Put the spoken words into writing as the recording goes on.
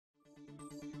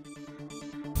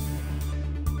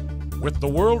With the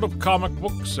world of comic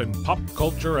books and pop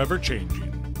culture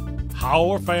ever-changing,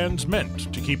 how are fans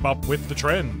meant to keep up with the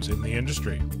trends in the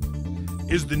industry?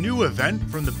 Is the new event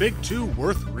from the Big Two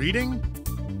worth reading?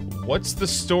 What's the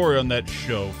story on that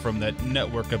show from that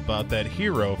network about that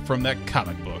hero from that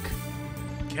comic book?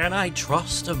 Can I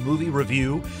trust a movie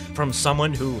review from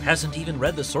someone who hasn't even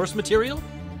read the source material?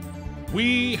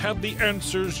 We have the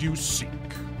answers you seek.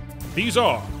 These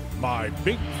are my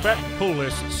Big Fat Pull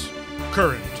List's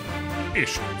current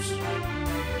issues.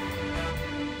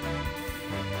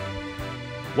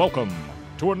 Welcome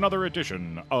to another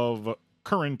edition of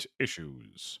Current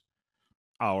Issues.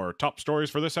 Our top stories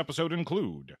for this episode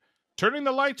include turning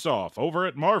the lights off over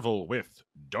at Marvel with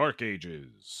Dark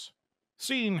Ages,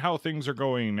 seeing how things are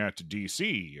going at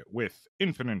DC with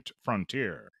Infinite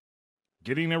Frontier,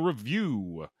 getting a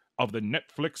review of the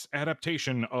Netflix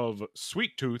adaptation of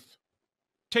Sweet Tooth,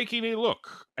 taking a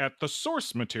look at the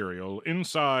source material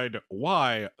inside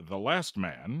Why the Last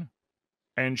Man,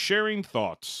 and sharing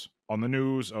thoughts on the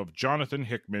news of Jonathan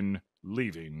Hickman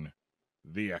leaving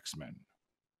the X-Men.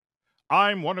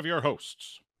 I'm one of your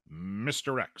hosts,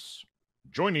 Mr. X.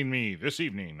 Joining me this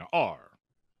evening are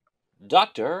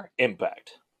Dr.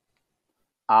 Impact.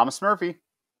 I'm Smurfy.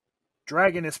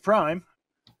 Dragon is Prime.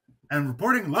 And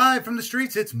reporting live from the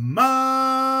streets, it's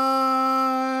Marv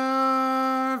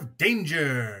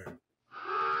Danger.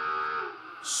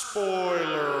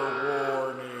 Spoiler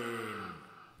warning.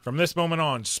 From this moment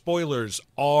on, spoilers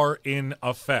are in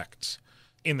effect.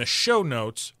 In the show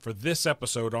notes for this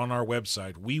episode on our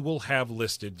website, we will have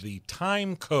listed the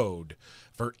time code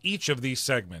for each of these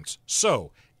segments.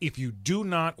 So, if you do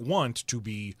not want to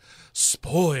be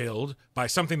spoiled by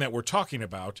something that we're talking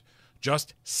about,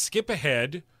 just skip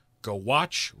ahead, go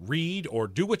watch, read, or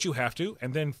do what you have to,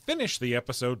 and then finish the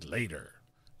episode later.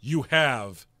 You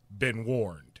have been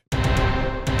warned.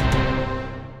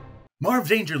 Marv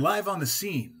Danger live on the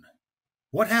scene.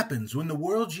 What happens when the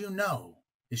world you know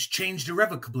is changed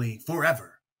irrevocably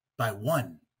forever by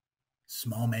one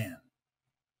small man?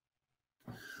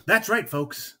 That's right,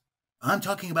 folks. I'm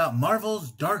talking about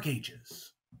Marvel's Dark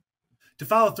Ages. To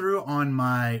follow through on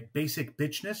my basic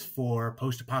bitchness for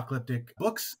post-apocalyptic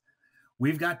books,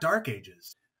 we've got Dark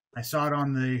Ages. I saw it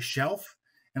on the shelf,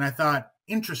 and I thought,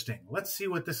 interesting, let's see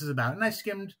what this is about. And I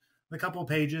skimmed a couple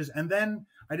pages, and then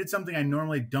I did something I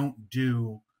normally don't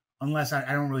do unless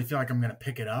I don't really feel like I'm going to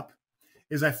pick it up,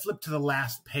 is I flipped to the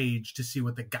last page to see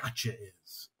what the gotcha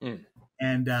is.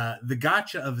 And the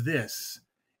gotcha of this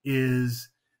is,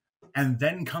 and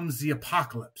then comes the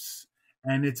apocalypse.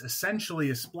 And it's essentially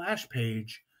a splash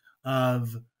page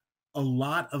of a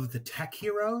lot of the tech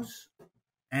heroes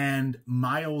and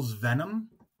Miles Venom,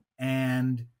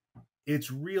 and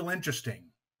it's real interesting.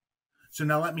 So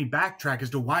now let me backtrack as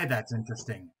to why that's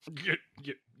interesting.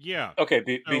 Yeah.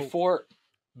 Okay,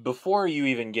 before you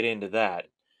even get into that,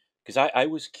 because I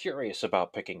was curious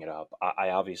about picking it up.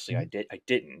 I obviously I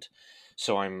didn't.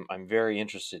 So I'm very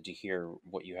interested to hear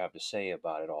what you have to say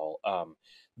about it all.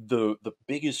 The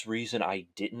biggest reason I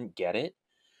didn't get it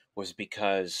was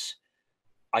because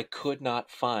I could not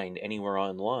find anywhere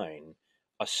online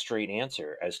a straight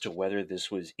answer as to whether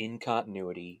this was in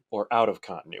continuity or out of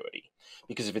continuity.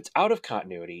 Because if it's out of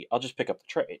continuity, I'll just pick up the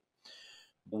trade.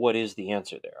 What is the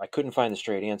answer there? I couldn't find the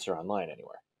straight answer online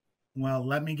anywhere. Well,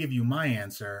 let me give you my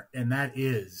answer, and that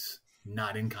is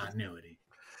not in continuity.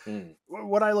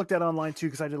 What I looked at online too,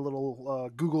 because I did a little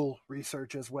Google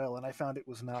research as well, and I found it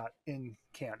was not in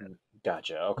canon.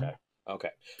 Gotcha. Okay.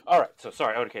 All right. So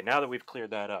sorry. Okay. Now that we've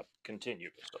cleared that up, continue.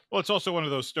 Well, it's also one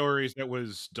of those stories that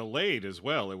was delayed as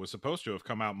well. It was supposed to have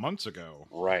come out months ago.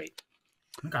 Right.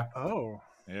 Okay. Oh.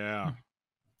 Yeah.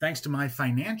 Thanks to my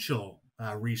financial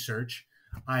research,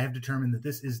 I have determined that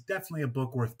this is definitely a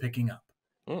book worth picking up.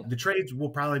 The trades will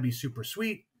probably be super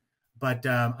sweet, but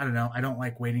I don't know. I don't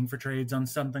like waiting for trades on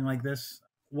something like this.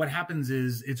 What happens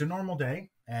is it's a normal day,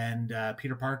 and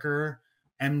Peter Parker,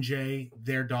 MJ,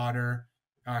 their daughter,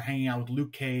 are hanging out with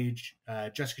Luke Cage,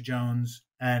 Jessica Jones,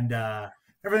 and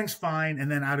everything's fine.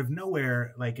 And then out of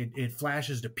nowhere, like it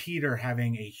flashes to Peter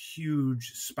having a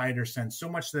huge spider sense, so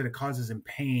much that it causes him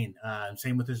pain.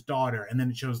 Same with his daughter. And then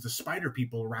it shows the spider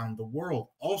people around the world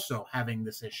also having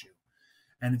this issue.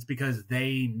 And it's because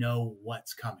they know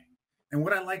what's coming. And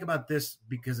what I like about this,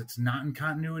 because it's not in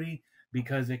continuity,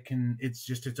 because it's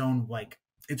just its own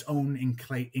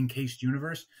encased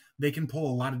universe, they can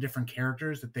pull a lot of different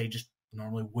characters that they just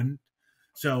normally wouldn't.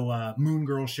 So Moon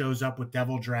Girl shows up with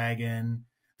Devil Dragon,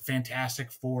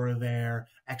 Fantastic Four are there,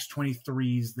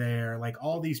 X-23's there, like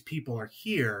all these people are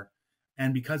here.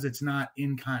 And because it's not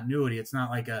in continuity, it's not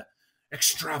like a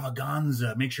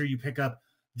extravaganza. Make sure you pick up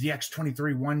the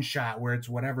X-23 one shot where it's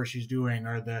whatever she's doing,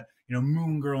 or the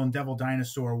Moon Girl and Devil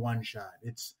Dinosaur one shot.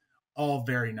 It's all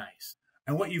very nice.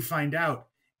 And what you find out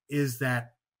is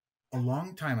that a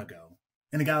long time ago,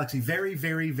 in a galaxy very,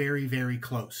 very, very, very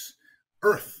close,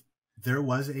 Earth, there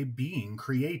was a being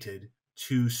created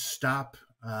to stop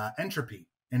entropy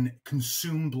and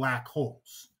consume black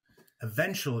holes.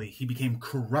 Eventually, he became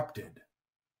corrupted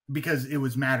because it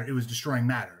was matter. It was destroying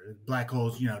matter. Black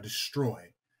holes, destroy.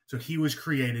 So he was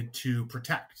created to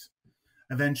protect.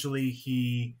 Eventually,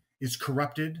 he is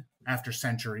corrupted after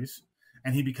centuries,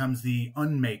 and he becomes the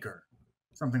Unmaker,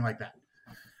 something like that.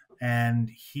 And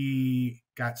he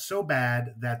got so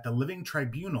bad that the Living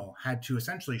Tribunal had to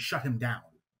essentially shut him down.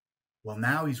 Well,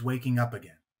 now he's waking up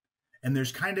again. And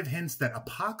there's kind of hints that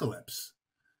Apocalypse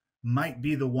might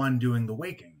be the one doing the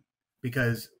waking,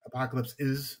 because Apocalypse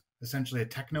is essentially a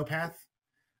technopath,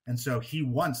 and so he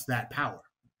wants that power.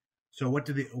 So what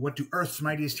do Earth's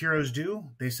mightiest heroes do?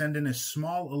 They send in a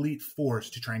small elite force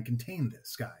to try and contain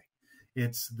this guy.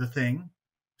 It's the Thing,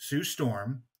 Sue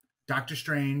Storm, Doctor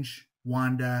Strange,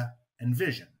 Wanda, and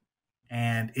Vision.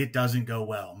 And it doesn't go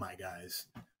well, my guys.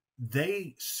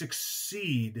 They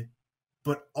succeed,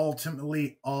 but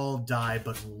ultimately all die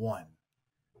but one.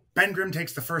 Ben Grimm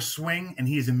takes the first swing, and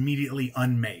he is immediately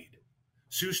unmade.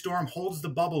 Sue Storm holds the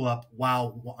bubble up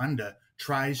while Wanda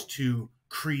tries to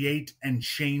create and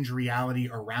change reality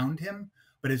around him.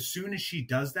 But as soon as she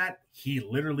does that, he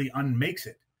literally unmakes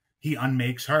it. He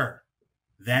unmakes her.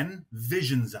 Then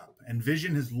Vision's up, and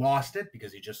Vision has lost it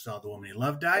because he just saw the woman he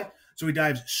loved die. So he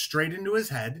dives straight into his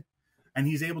head, and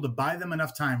he's able to buy them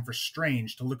enough time for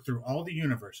Strange to look through all the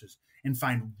universes and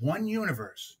find one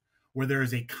universe where there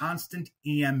is a constant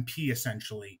EMP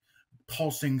essentially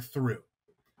pulsing through.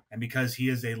 And because he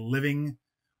is a living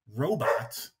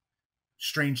robot,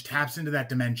 Strange taps into that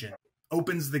dimension,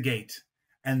 opens the gate,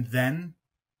 and then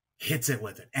hits it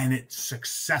with it. And it's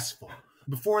successful.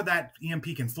 Before that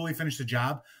EMP can fully finish the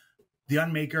job, the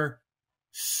Unmaker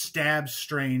stabs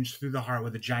Strange through the heart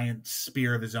with a giant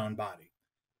spear of his own body.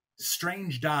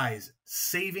 Strange dies,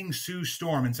 saving Sue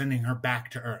Storm and sending her back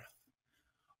to Earth.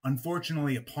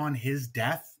 Unfortunately, upon his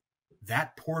death,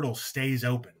 that portal stays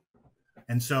open.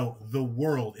 And so the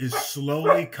world is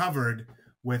slowly covered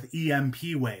with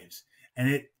EMP waves, and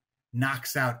it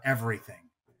knocks out everything.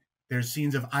 There's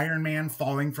scenes of Iron Man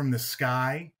falling from the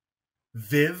sky,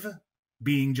 Viv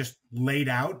being just laid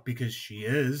out because she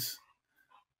is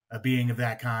a being of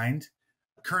that kind.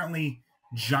 Currently,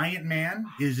 Giant Man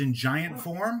is in giant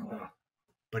form,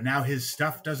 but now his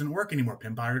stuff doesn't work anymore.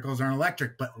 Pym particles aren't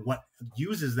electric, but what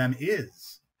uses them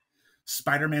is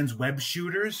Spider-Man's web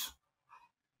shooters,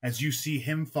 as you see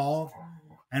him fall.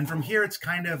 And from here,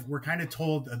 we're kind of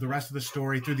told the rest of the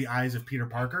story through the eyes of Peter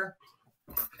Parker.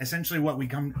 Essentially, what we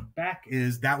come back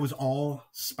is that was all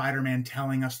Spider-Man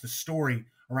telling us the story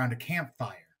around a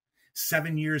campfire.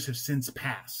 7 years have since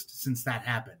passed since that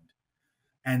happened.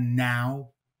 And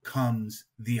now comes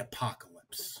the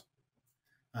apocalypse.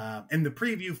 In the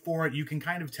preview for it, you can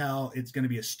kind of tell it's going to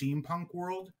be a steampunk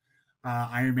world.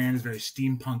 Iron Man is very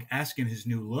steampunk-esque in his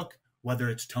new look. Whether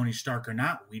it's Tony Stark or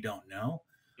not, we don't know.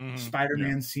 Mm-hmm.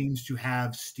 Spider-Man seems to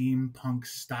have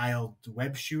steampunk-styled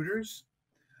web shooters.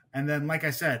 And then, like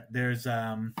I said, there's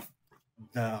the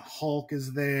Hulk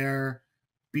is there,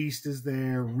 Beast is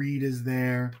there, Reed is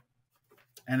there,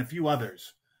 and a few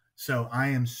others. So I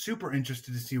am super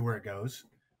interested to see where it goes.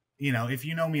 If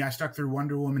you know me, I stuck through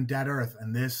Wonder Woman, Dead Earth,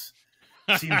 and this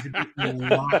seems to be a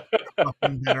lot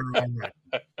fucking better already.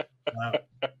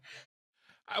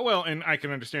 Well, and I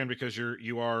can understand because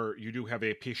you do have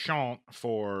a penchant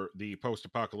for the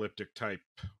post-apocalyptic type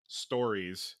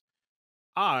stories.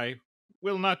 I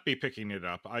will not be picking it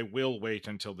up. I will wait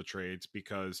until the trades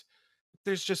because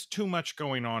there's just too much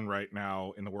going on right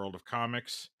now in the world of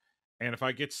comics. And if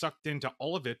I get sucked into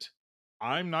all of it,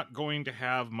 I'm not going to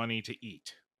have money to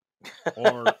eat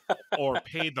or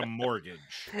pay the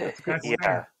mortgage. That's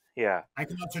Yeah. I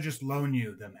can also just loan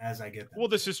you them as I get them. Well,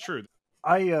 this is true.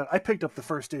 I picked up the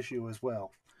first issue as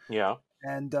well. Yeah.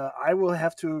 And I will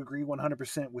have to agree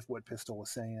 100% with what Pistol was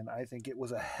saying. I think it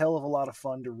was a hell of a lot of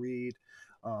fun to read.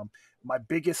 My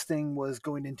biggest thing was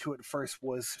going into it first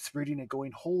was reading it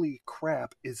going, holy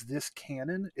crap, is this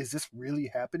canon? Is this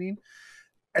really happening?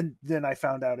 And then I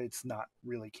found out it's not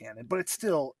really canon, but it's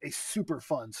still a super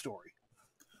fun story.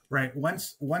 Right.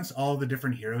 Once all the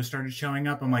different heroes started showing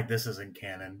up, I'm like, this isn't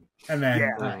canon. And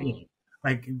then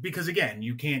because again,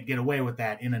 you can't get away with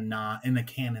that in a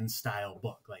canon style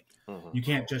book. Like you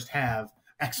can't just have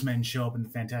X-Men show up in the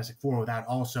Fantastic Four without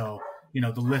also,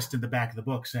 the list at the back of the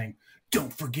book saying,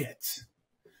 don't forget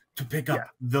to pick up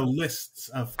the lists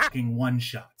of fucking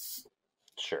one-shots.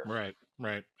 Sure.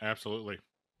 Right. Absolutely.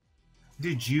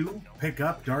 Did you pick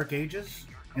up Dark Ages?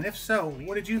 And if so,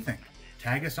 what did you think?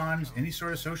 Tag us on any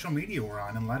sort of social media we're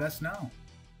on and let us know.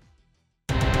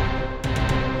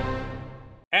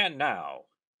 And now,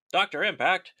 Dr.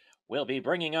 Impact will be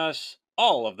bringing us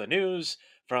all of the news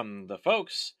from the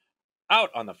folks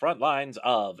out on the front lines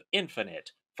of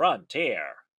Infinite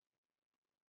Frontier.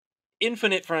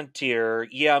 Infinite Frontier,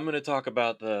 yeah, I'm going to talk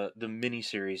about the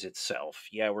miniseries itself.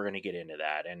 Yeah, we're going to get into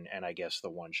that, and I guess the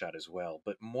one-shot as well.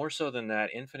 But more so than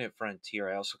that, Infinite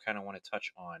Frontier, I also kind of want to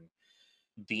touch on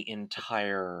the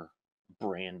entire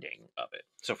branding of it.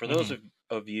 So for those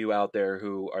of you out there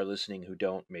who are listening who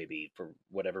don't maybe, for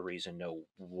whatever reason, know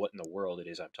what in the world it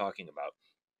is I'm talking about,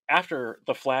 after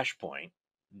the Flashpoint,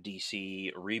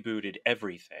 DC rebooted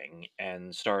everything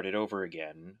and started over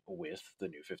again with the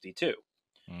New 52.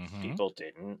 People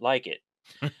didn't like it,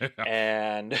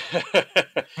 and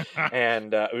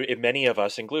and many of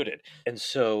us included. And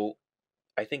so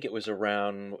I think it was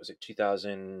around, what was it,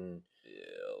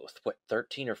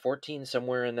 2013 or 14,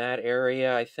 somewhere in that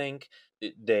area, I think.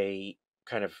 They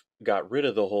kind of got rid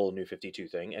of the whole New 52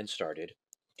 thing and started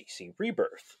DC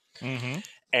Rebirth.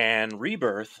 And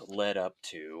Rebirth led up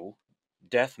to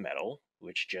Death Metal,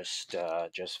 which just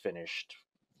finished,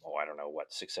 I don't know,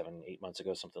 what, 6, 7, 8 months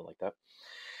ago, something like that.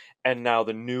 And now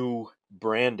the new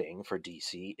branding for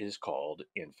DC is called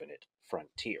Infinite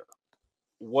Frontier.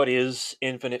 What is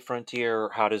Infinite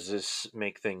Frontier? How does this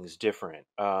make things different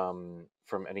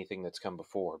from anything that's come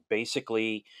before?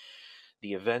 Basically,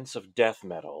 the events of Death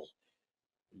Metal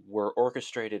were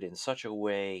orchestrated in such a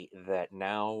way that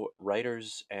now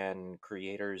writers and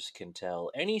creators can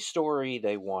tell any story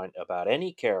they want about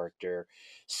any character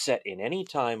set in any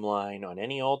timeline on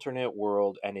any alternate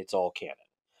world, and it's all canon.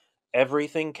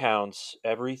 Everything counts,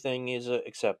 everything is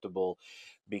acceptable,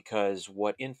 because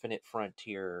what Infinite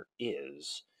Frontier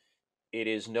is, it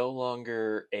is no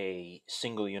longer a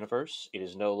single universe, it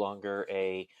is no longer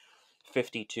a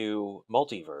 52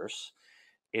 multiverse,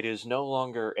 it is no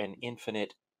longer an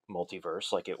infinite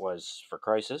multiverse like it was for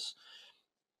Crisis.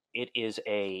 It is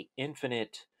a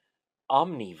infinite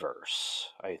omniverse,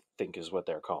 I think is what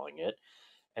they're calling it.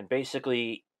 And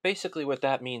basically what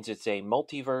that means, it's a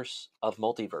multiverse of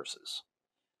multiverses.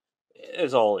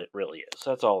 Is all it really is.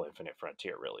 That's all Infinite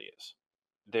Frontier really is.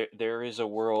 There is a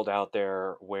world out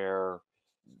there where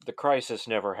the crisis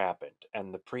never happened,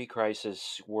 and the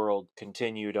pre-crisis world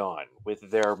continued on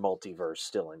with their multiverse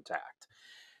still intact.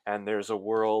 And there's a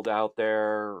world out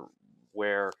there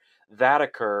where that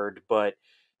occurred, but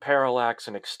Parallax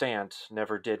and Extant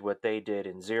never did what they did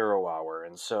in 0 Hour,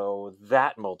 and so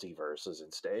that multiverse is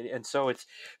instead. And so it's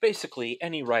basically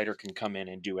any writer can come in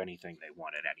and do anything they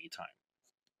want at any time.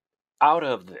 Out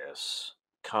of this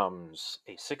comes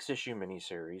a 6-issue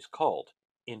miniseries called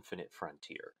Infinite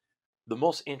Frontier. The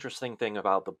most interesting thing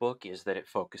about the book is that it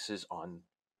focuses on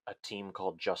a team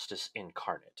called Justice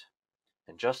Incarnate.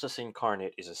 And Justice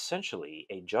Incarnate is essentially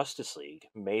a Justice League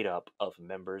made up of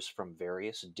members from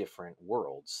various different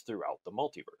worlds throughout the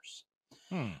multiverse.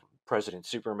 President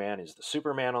Superman is the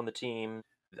Superman on the team.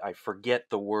 I forget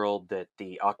the world that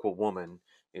the Aqua Woman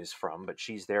is from, but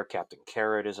she's there. Captain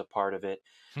Carrot is a part of it.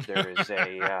 There is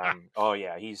a oh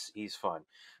yeah, he's fun.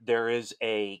 There is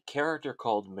a character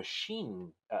called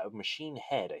Machine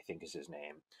Head, I think is his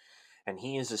name, and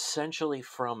he is essentially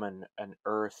from an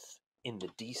Earth in the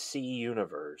DC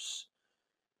universe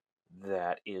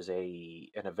that is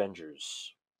an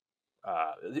Avengers.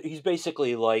 He's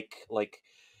basically like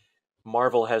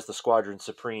Marvel has the Squadron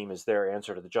Supreme as their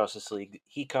answer to the Justice League.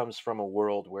 He comes from a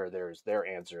world where there's their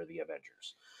answer, the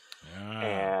Avengers.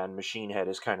 And Machine Head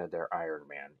is kind of their Iron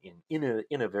Man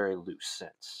in a very loose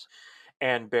sense.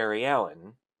 And Barry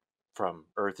Allen from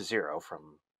Earth Zero,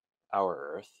 from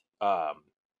our Earth,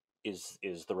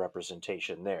 is the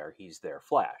representation there. He's their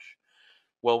Flash.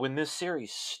 Well, when this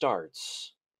series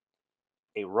starts,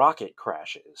 a rocket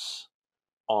crashes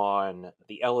on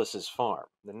the Ellis's farm.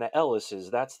 And the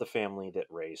Ellis's, that's the family that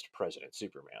raised President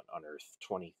Superman on Earth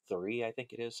 23, I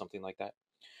think it is, something like that.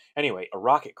 Anyway, a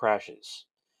rocket crashes.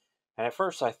 And at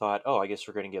first I thought, I guess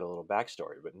we're going to get a little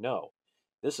backstory. But no,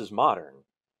 this is modern.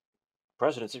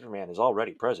 President Superman is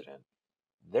already president.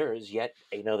 There is yet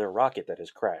another rocket that has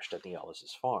crashed at the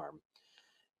Ellis's farm.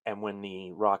 And when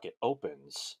the rocket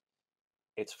opens,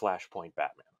 it's Flashpoint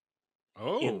Batman.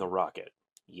 In the rocket.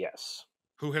 Yes.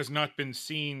 Who has not been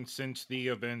seen since the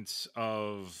events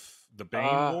of the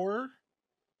Bane War?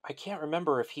 I can't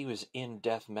remember if he was in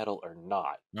Death Metal or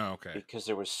not. Oh, okay. Because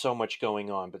there was so much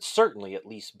going on, but certainly at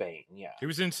least Bane, yeah. He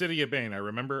was in City of Bane. I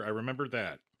remember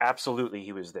that. Absolutely,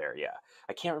 he was there, yeah.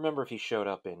 I can't remember if he showed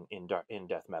up in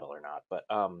Death Metal or not, but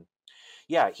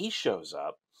Yeah, he shows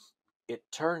up. It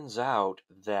turns out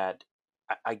that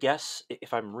I guess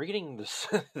if I'm reading this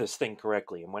this thing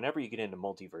correctly, and whenever you get into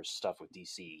multiverse stuff with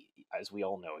DC, as we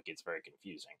all know, it gets very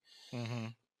confusing. Mm-hmm.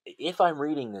 If I'm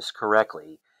reading this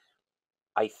correctly,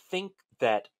 I think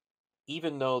that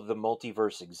even though the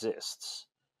multiverse exists,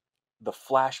 the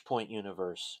Flashpoint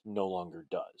universe no longer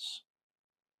does.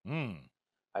 Mm.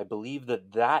 I believe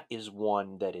that that is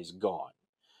one that is gone.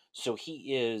 So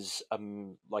he is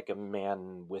like a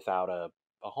man without a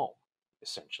home,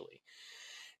 essentially.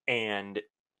 And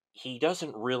he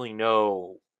doesn't really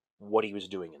know what he was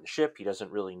doing in the ship. He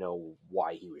doesn't really know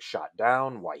why he was shot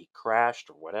down, why he crashed,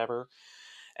 or whatever.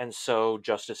 And so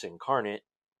Justice Incarnate,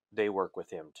 they work with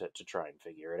him to try and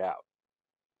figure it out.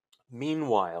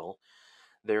 Meanwhile,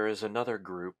 there is another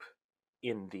group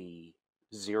in the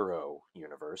Zero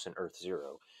universe, in Earth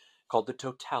Zero, called the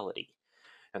Totality.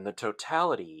 And the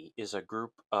Totality is a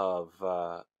group of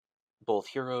both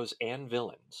heroes and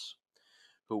villains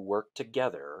who work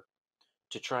together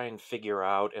to try and figure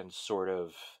out and sort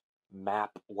of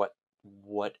map what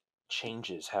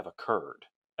changes have occurred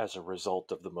as a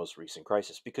result of the most recent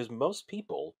crisis. Because most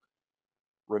people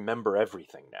remember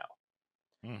everything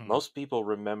now. Mm-hmm. Most people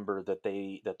remember that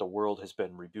the world has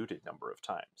been rebooted a number of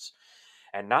times.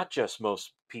 And not just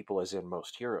most people as in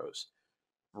most heroes.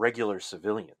 Regular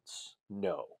civilians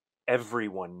know.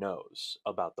 Everyone knows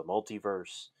about the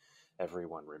multiverse.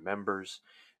 Everyone remembers.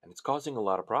 And it's causing a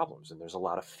lot of problems. And there's a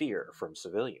lot of fear from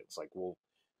civilians. Like, well,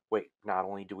 wait, not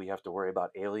only do we have to worry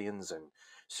about aliens and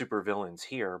supervillains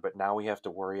here, but now we have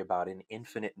to worry about an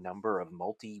infinite number of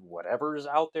multi-whatevers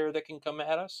out there that can come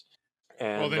at us.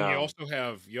 Well, And then you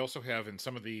also have in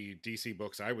some of the DC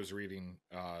books I was reading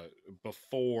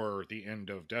before the end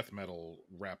of Death Metal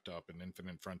wrapped up and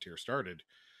Infinite Frontier started.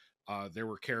 There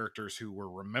were characters who were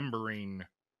remembering,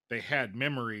 they had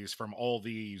memories from all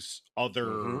these other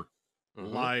mm-hmm.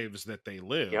 lives that they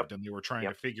lived, Yep. and they were trying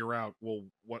Yep. to figure out, well,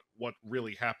 what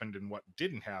really happened and what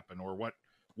didn't happen, or what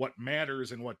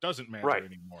matters and what doesn't matter Right.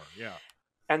 anymore. Yeah.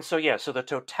 And so so the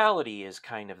Totality is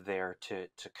kind of there to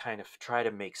kind of try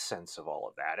to make sense of all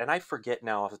of that. And I forget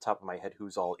now off the top of my head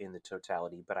who's all in the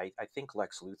Totality, but I think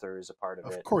Lex Luthor is a part of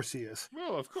it. Of course he is.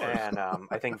 Well, of course. And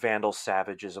I think Vandal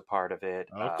Savage is a part of it.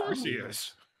 Of course he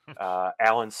is.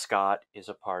 Alan Scott is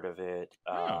a part of it.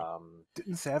 Oh.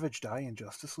 Didn't Savage die in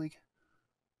Justice League?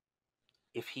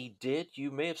 If he did,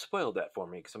 you may have spoiled that for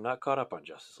me because I'm not caught up on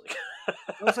Justice League.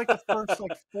 It was like the first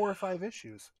 4 or 5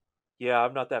 issues. Yeah,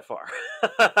 I'm not that far.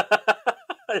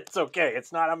 It's okay.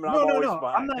 It's not. I'm not No. always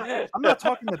fine. I'm not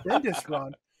talking the Bendis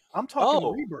run. I'm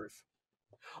talking Rebirth.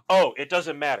 Oh, it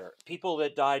doesn't matter. People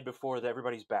that died before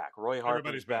everybody's back. Roy Harper's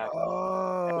Everybody's back.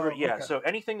 Oh, yeah. okay. So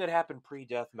anything that happened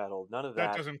pre-Death Metal, none of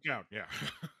That doesn't count. Yeah.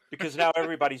 because now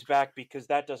everybody's back because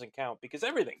that doesn't count because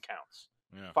everything counts.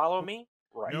 Yeah. Follow me?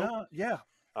 Right. Nope. No, yeah.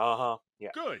 Yeah.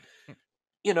 Good.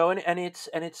 And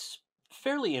it's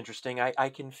fairly interesting. I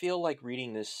can feel like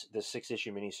reading this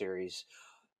 6-issue miniseries.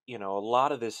 A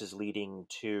lot of this is leading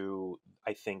to,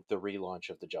 I think, the relaunch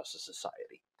of the Justice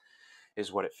Society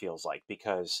is what it feels like,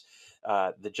 because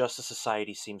the Justice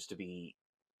Society seems to be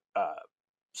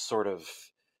sort of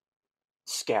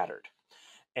scattered.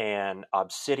 And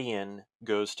Obsidian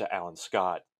goes to Alan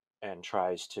Scott and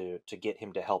tries to get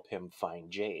him to help him find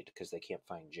Jade because they can't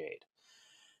find Jade.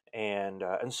 And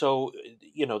so,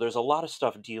 there's a lot of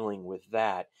stuff dealing with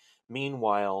that.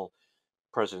 Meanwhile,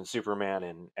 President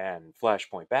Superman and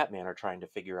Flashpoint Batman are trying to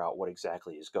figure out what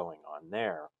exactly is going on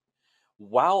there.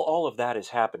 While all of that is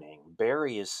happening,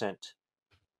 Barry is sent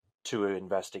to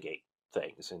investigate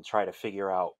things and try to figure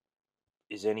out,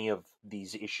 is any of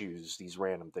these issues, these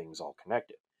random things, all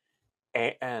connected?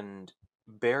 And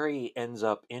Barry ends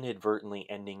up inadvertently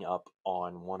ending up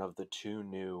on one of the 2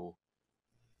 new,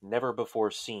 never before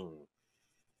seen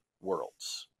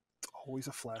worlds. Always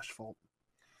a Flash fault.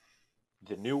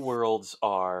 The new worlds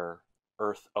are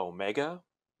Earth Omega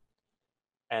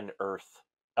and Earth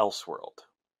Elseworld.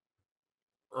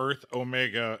 Earth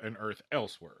Omega and Earth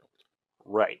Elseworld.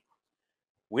 Right.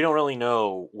 We don't really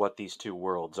know what these 2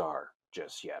 worlds are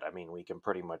just yet. I mean, we can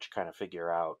pretty much kind of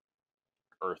figure out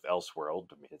Earth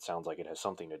Elseworld. I mean, it sounds like it has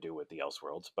something to do with the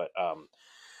Elseworlds, but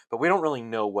we don't really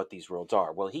know what these worlds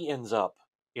are. Well, he ends up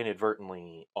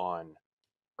inadvertently on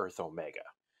Earth Omega.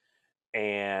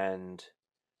 And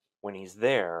when he's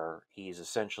there, he's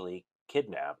essentially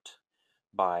kidnapped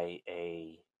by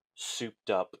a souped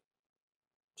up,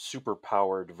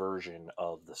 super-powered version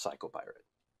of the Psycho Pirate.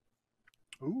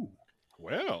 Ooh.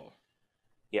 Well.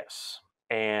 Yes.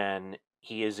 And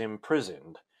he is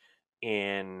imprisoned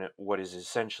in what is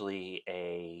essentially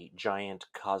a giant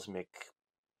cosmic,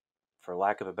 for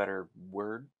lack of a better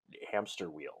word, hamster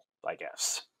wheel, I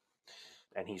guess.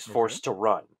 And he's forced to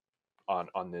run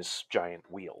on this giant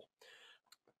wheel.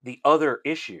 The other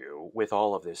issue with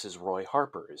all of this is Roy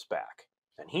Harper is back,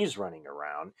 and he's running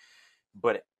around,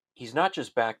 but he's not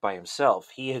just back by himself.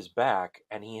 He is back,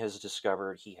 and he has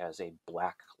discovered he has a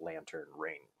Black Lantern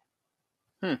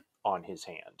ring on his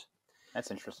hand.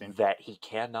 That's interesting. That he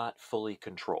cannot fully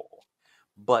control.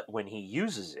 But when he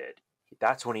uses it,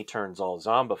 that's when he turns all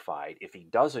zombified. If he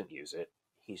doesn't use it,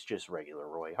 he's just regular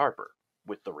Roy Harper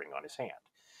with the ring on his hand.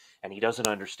 And he doesn't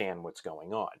understand what's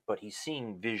going on, but he's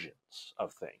seeing visions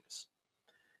of things.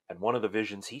 And one of the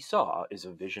visions he saw is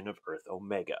a vision of Earth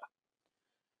Omega.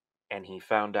 And he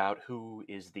found out who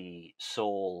is the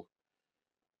sole,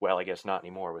 well, I guess not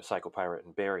anymore with Psychopirate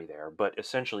and Barry there, but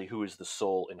essentially who is the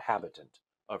sole inhabitant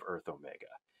of Earth Omega.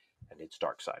 And it's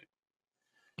Darkseid.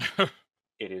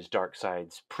 It is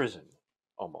Darkseid's prison,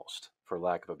 almost, for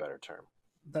lack of a better term.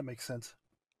 That makes sense.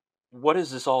 What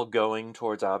is this all going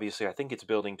towards? Obviously, I think it's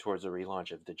building towards a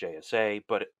relaunch of the JSA,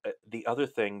 but the other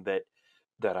thing that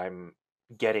I'm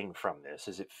getting from this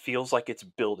is it feels like it's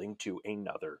building to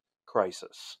another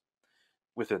crisis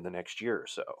within the next year or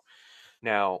so.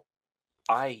 Now,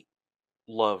 I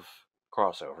love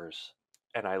crossovers,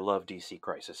 and I love DC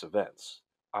Crisis events.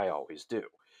 I always do.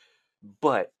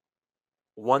 But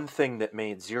one thing that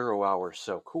made 0 Hour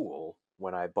so cool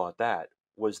when I bought that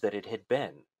was that it had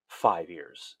been 5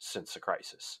 years since the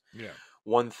Crisis. Yeah.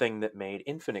 One thing that made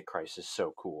Infinite Crisis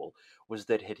so cool was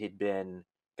that it had been,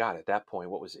 God, at that point,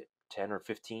 what was it, 10 or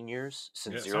 15 years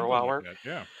since 0 Hour? Like that,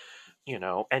 yeah. You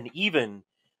know, and even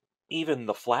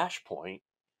the Flashpoint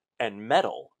and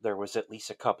Metal, there was at least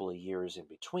a couple of years in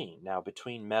between. Now,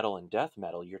 between Metal and Death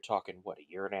Metal, you're talking, what, a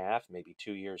year and a half, maybe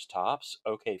 2 years tops?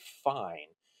 Okay,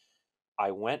 fine.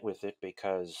 I went with it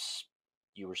because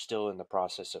you were still in the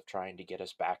process of trying to get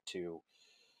us back to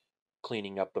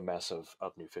cleaning up the mess of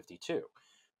New 52.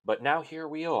 But now here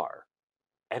we are,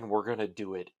 and we're going to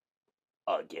do it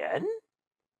again?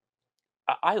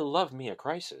 I love me a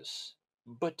Crisis,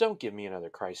 but don't give me another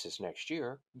Crisis next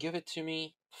year. Give it to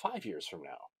me 5 years from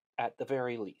now, at the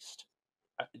very least.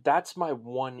 That's my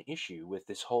one issue with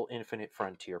this whole Infinite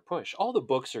Frontier push. All the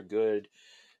books are good,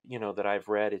 that I've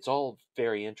read. It's all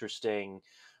very interesting,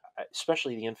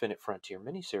 especially the Infinite Frontier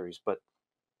miniseries, but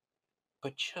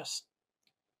just,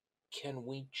 can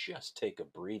we just take a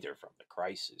breather from the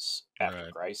crisis after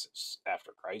crisis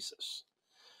after crisis?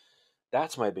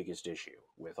 That's my biggest issue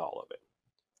with all of it.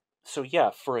 So yeah,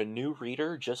 for a new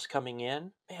reader just coming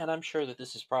in, man, I'm sure that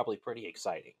this is probably pretty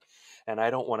exciting. And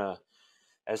I don't want to,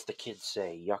 as the kids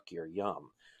say, yuck your yum.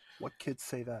 What kids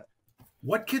say that?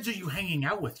 What kids are you hanging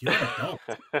out with? You're an adult.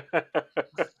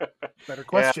 Better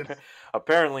question. Yeah,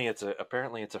 apparently it's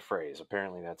a phrase.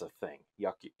 Apparently that's a thing.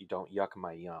 Yuck, you don't yuck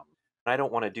my yum. I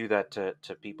don't want to do that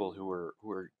to people who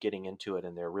are getting into it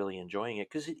and they're really enjoying it,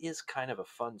 because it is kind of a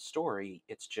fun story.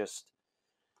 It's just,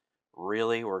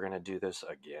 really, we're going to do this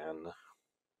again?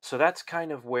 So that's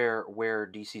kind of where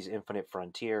DC's Infinite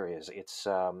Frontier is.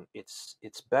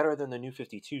 It's better than the New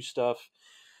 52 stuff.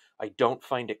 I don't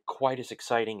find it quite as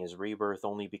exciting as Rebirth,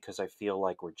 only because I feel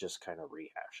like we're just kind of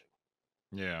rehashing.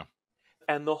 Yeah.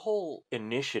 And the whole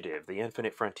initiative, the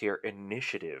Infinite Frontier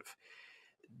initiative,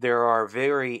 there are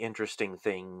very interesting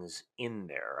things in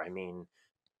there. I mean,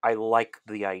 I like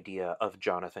the idea of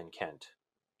Jonathan Kent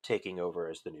taking over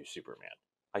as the new Superman.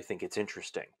 I think it's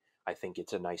interesting. I think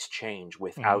it's a nice change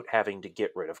without having to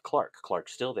get rid of Clark.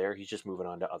 Clark's still there. He's just moving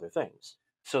on to other things.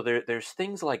 So there's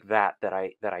things like that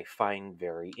I find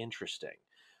very interesting.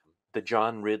 The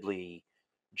John Ridley,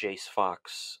 Jace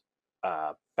Fox,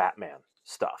 Batman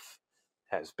stuff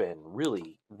has been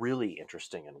really, really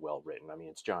interesting and well written. I mean,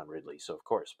 it's John Ridley, so of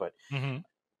course, but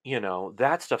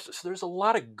that stuff. So there's a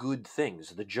lot of good things.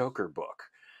 The Joker book.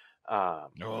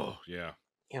 Oh yeah.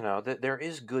 There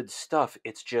is good stuff.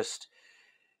 It's just,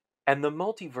 and the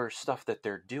multiverse stuff that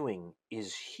they're doing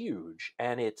is huge,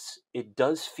 and it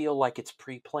does feel like it's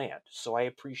pre-planned. So I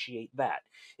appreciate that.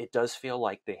 It does feel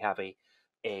like they have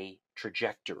a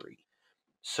trajectory.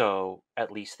 So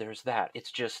at least there's that.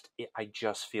 It's just, I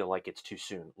just feel like it's too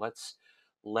soon. Let's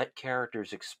let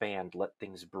characters expand, let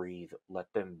things breathe,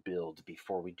 let them build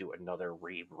before we do another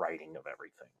rewriting of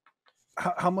everything.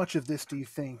 How much of this do you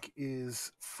think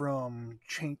is from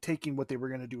taking what they were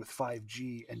going to do with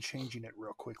 5G and changing it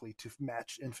real quickly to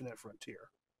match Infinite Frontier?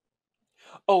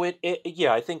 Oh,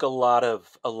 yeah, I think a lot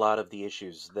of the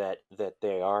issues that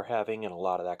they are having and a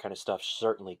lot of that kind of stuff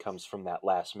certainly comes from that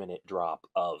last minute drop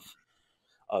of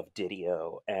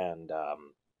Didio and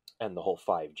the whole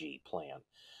 5G plan,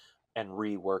 and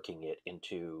reworking it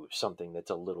into something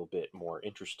that's a little bit more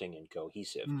interesting and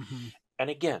cohesive. Mm-hmm. And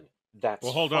again, that's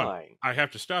Well, hold on. fine. I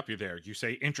have to stop you there. You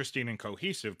say interesting and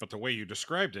cohesive, but the way you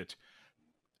described it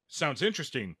sounds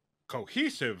interesting.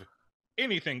 Cohesive?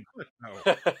 Anything but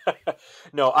no.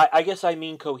 No, I guess I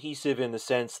mean cohesive in the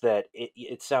sense that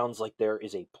it sounds like there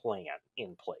is a plan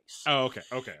in place Oh, okay.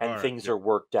 Okay. and All right. things are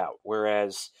worked out.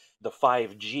 Whereas the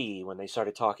 5G, when they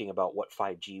started talking about what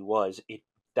 5G was,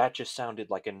 that just sounded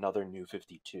like another New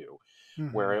 52,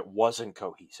 where it wasn't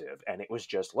cohesive and it was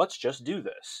just, let's just do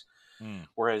this. Mm.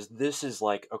 Whereas this is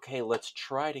like, okay, let's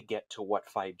try to get to what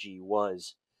 5G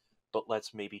was, but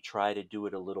let's maybe try to do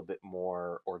it a little bit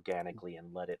more organically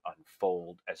and let it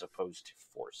unfold as opposed to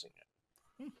forcing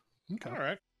it. Okay. All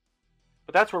right.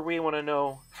 But that's where we want to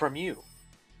know from you.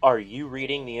 Are you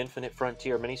reading the Infinite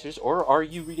Frontier miniseries, or are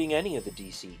you reading any of the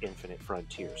DC Infinite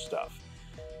Frontier stuff?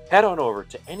 Head on over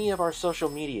to any of our social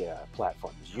media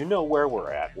platforms. You know where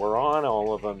we're at. We're on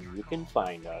all of them. You can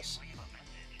find us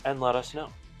and let us know.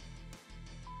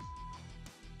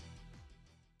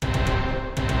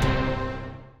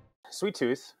 Sweet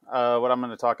Tooth, what I'm going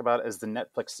to talk about is the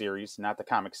Netflix series, not the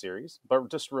comic series.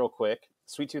 But just real quick,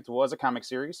 Sweet Tooth was a comic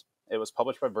series. It was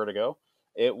published by Vertigo.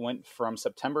 It went from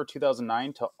September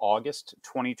 2009 to August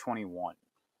 2021.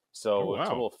 So a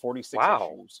total of 46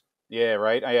 issues. Yeah,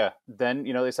 right? Yeah. Then,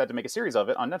 they decided to make a series of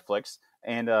it on Netflix,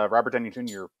 and Robert Downey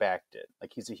Jr. backed it.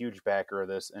 Like, he's a huge backer of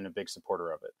this and a big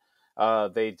supporter of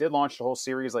it. They did launch the whole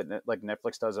series like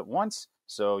Netflix does at once,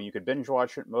 so you could binge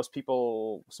watch it. Most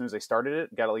people, as soon as they started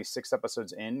it, got at least 6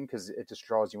 episodes in because it just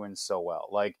draws you in so well.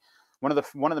 Like, one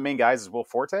of the main guys is Will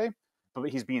Forte, but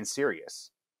he's being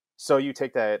serious. So you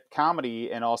take that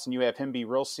comedy, and all of a sudden you have him be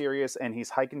real serious, and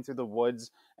he's hiking through the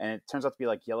woods, and it turns out to be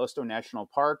like Yellowstone National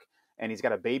Park, and he's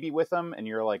got a baby with him, and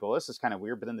you're like, well, this is kind of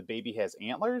weird, but then the baby has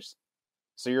antlers.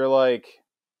 So you're like,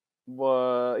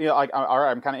 well, all right,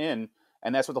 I'm kind of in.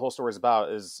 And that's what the whole story is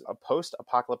about, is a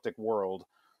post-apocalyptic world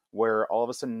where all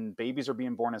of a sudden babies are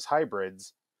being born as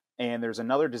hybrids, and there's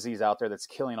another disease out there that's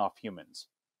killing off humans.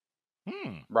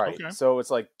 Right. Okay. So it's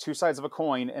like two sides of a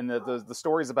coin, and the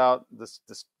story's about this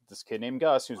kid named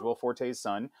Gus, who's Will Forte's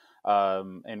son,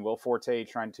 and Will Forte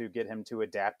trying to get him to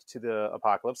adapt to the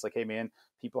apocalypse. Like, hey man,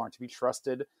 people aren't to be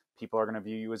trusted. People are going to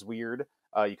view you as weird.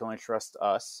 You can only trust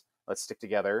us. Let's stick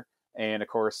together. And of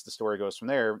course, the story goes from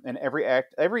there. And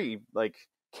every like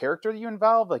character that you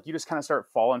involve, like, you just kind of start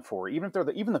falling for, even if they're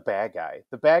even the bad guy.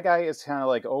 The bad guy is kind of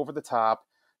like over the top,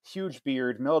 huge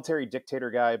beard, military dictator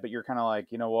guy, but you're kind of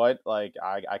like, you know what? Like,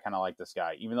 I kind of like this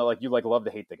guy, even though like you like love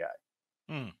to hate the guy.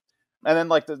 And then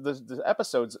like the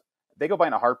episodes, they go by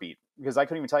in a heartbeat, because I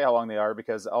couldn't even tell you how long they are,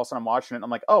 because all of a sudden I'm watching it and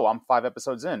I'm like, oh, I'm 5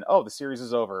 episodes in. Oh, the series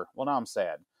is over. Well, now I'm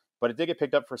sad. But it did get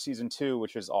picked up for season 2,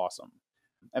 which is awesome.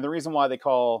 And the reason why they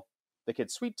call the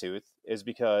kid Sweet Tooth is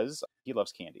because he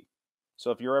loves candy. So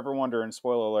if you're ever wondering,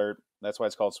 spoiler alert, that's why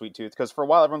it's called Sweet Tooth. Because for a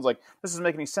while everyone's like, this doesn't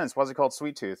make any sense. Why is it called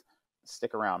Sweet Tooth?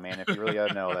 Stick around, man. If you really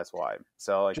gotta know, that's why.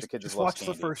 So like, the kid just loves watch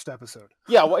candy. the first episode.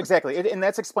 Yeah, well, exactly, and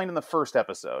that's explained in the first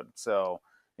episode. So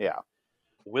yeah.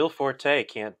 Will Forte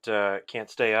can't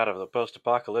stay out of the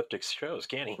post-apocalyptic shows,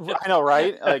 can he? I know,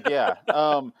 right? Like, yeah.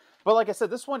 But like I said,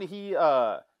 this one he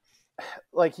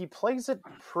plays it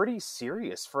pretty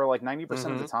serious for like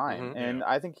 90% of the time, and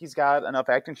I think he's got enough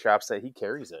acting chops that he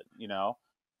carries it.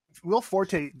 Will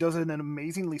Forte does an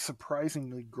amazingly,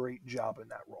 surprisingly great job in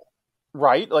that role.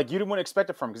 Right? Like, you wouldn't expect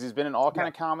it from him, because he's been in all kind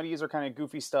of comedies or kind of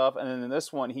goofy stuff, and then in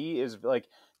this one, he is like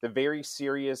the very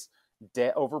serious,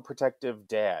 overprotective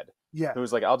dad. Yeah.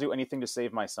 Who's like, I'll do anything to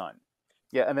save my son.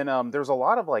 Yeah, and then there's a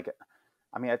lot of like,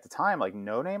 I mean, at the time, like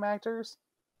no-name actors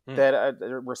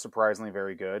that were surprisingly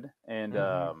very good, and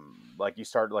like you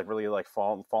start like really like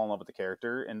fall in love with the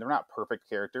character, and they're not perfect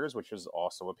characters, which is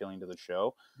also appealing to the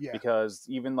show. Yeah. Because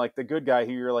even like the good guy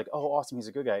who you're like, oh, awesome, he's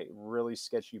a good guy, really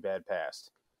sketchy bad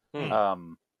past.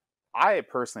 I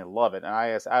personally love it, and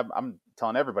I'm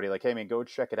telling everybody, like, hey man, go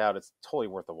check it out. It's totally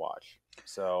worth a watch.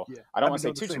 So I don't want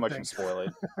to say too much and spoil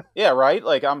it. Yeah, right.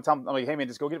 Like, I'm like, hey man,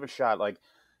 just go give it a shot. Like,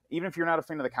 even if you're not a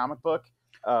fan of the comic book,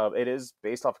 it is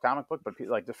based off a comic book, but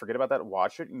like, just forget about that.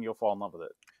 Watch it, and you'll fall in love with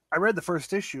it. I read the first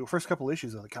couple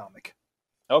issues of the comic.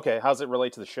 Okay, how's it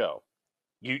relate to the show?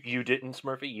 You didn't,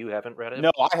 Smurfy? You haven't read it?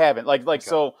 No, I haven't. Okay.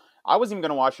 So I wasn't even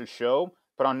going to watch the show.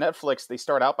 But on Netflix, they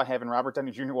start out by having Robert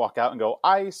Downey Jr. walk out and go,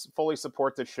 I fully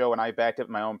support the show, and I backed it with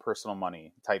my own personal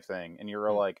money type thing. And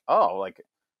you're like, oh, like,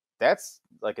 that's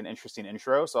like an interesting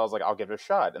intro. So I was like, I'll give it a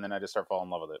shot. And then I just start falling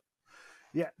in love with it.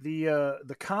 Yeah,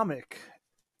 the comic,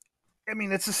 I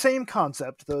mean, it's the same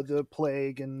concept. The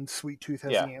plague, and Sweet Tooth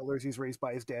has the antlers. He's raised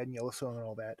by his dad in Yellowstone and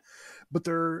all that. But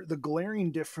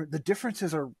the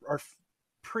differences are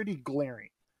pretty glaring.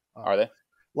 Are they?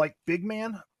 Like, Big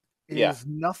Man is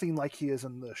nothing like he is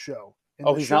in the show.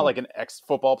 Oh, he's not like an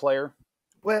ex-football player?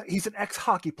 Well, he's an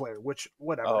ex-hockey player, which,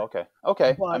 whatever. Oh, okay.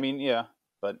 Okay. But I mean, yeah,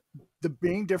 but... The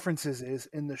main difference is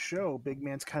in the show, Big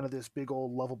Man's kind of this big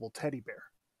old lovable teddy bear.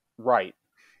 Right.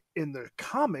 In the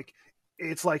comic,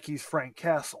 it's like he's Frank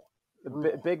Castle.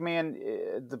 Big Man,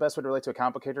 the best way to relate to a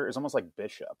comic book character is almost like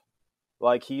Bishop.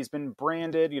 Like, he's been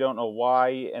branded, you don't know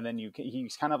why, and then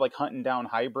he's kind of like hunting down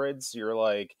hybrids. You're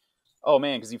like, oh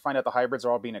man, because you find out the hybrids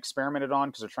are all being experimented on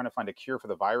because they're trying to find a cure for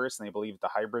the virus, and they believe the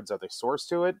hybrids are the source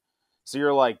to it. So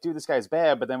you're like, dude, this guy's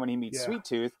bad. But then when he meets Sweet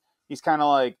Tooth, he's kind of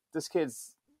like, this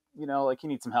kid's, like, he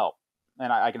needs some help,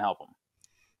 and I can help him.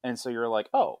 And so you're like,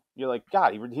 oh, you're like,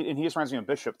 God, he just reminds me of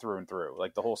Bishop through and through,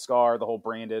 like the whole scar, the whole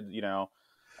branded, yeah,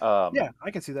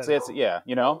 I can see that. So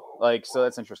so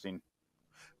that's interesting.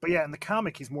 But yeah, in the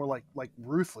comic, he's more like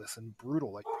ruthless and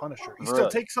brutal, like Punisher. He still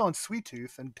takes on Sweet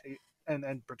Tooth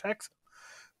and protects him,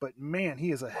 but man,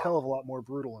 he is a hell of a lot more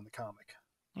brutal in the comic.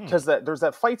 Because there's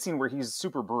that fight scene where he's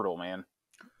super brutal, man.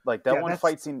 Like that one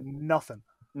fight scene. Nothing.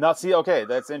 Okay,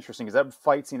 that's interesting because that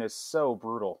fight scene is so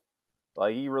brutal.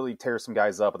 Like he really tears some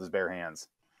guys up with his bare hands.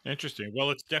 Interesting.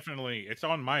 Well, it's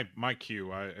on my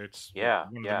queue. It's one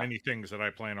of the many things that I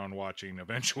plan on watching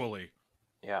eventually.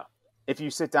 Yeah. If you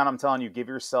sit down, I'm telling you, give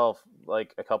yourself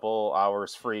like a couple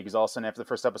hours free because all of a sudden after the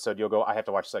first episode, you'll go, I have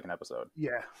to watch the second episode.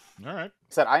 Yeah. All right.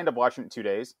 I ended up watching it in 2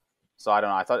 days. So I don't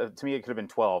know. I thought to me it could have been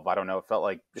 12. I don't know. It felt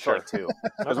like 2.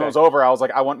 Because when it was over, I was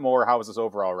like, I want more. How is this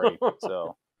over already?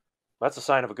 So that's a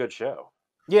sign of a good show.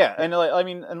 Yeah, and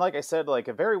like I said, like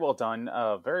very well done,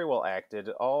 very well acted.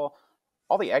 All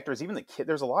the actors, even the kid.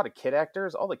 There's a lot of kid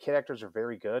actors. All the kid actors are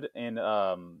very good, and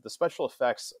the special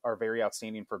effects are very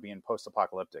outstanding for being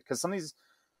post-apocalyptic. Because some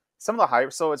of the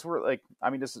hybrids. So it's like,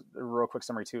 just a real quick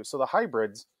summary too. So the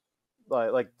hybrids,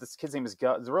 like this kid's name is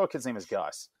Gus. The real kid's name is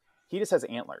Gus. He just has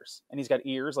antlers, and he's got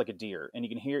ears like a deer, and he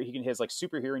can his like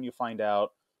super hearing. You find out,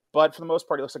 but for the most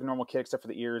part, he looks like a normal kid except for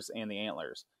the ears and the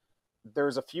antlers.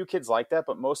 There's a few kids like that,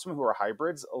 but most of them who are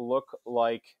hybrids look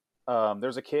like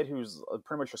there's a kid who's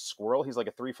pretty much a squirrel. He's like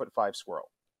a 3'5" squirrel.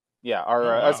 Yeah,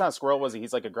 it's not a squirrel, was he?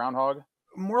 He's like a groundhog.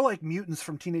 More like mutants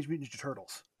from Teenage Mutant Ninja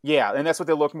Turtles. Yeah, and that's what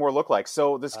they look like.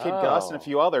 So this kid Gus and a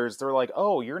few others, they're like,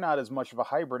 oh, you're not as much of a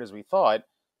hybrid as we thought.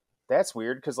 That's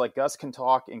weird because like Gus can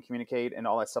talk and communicate and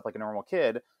all that stuff like a normal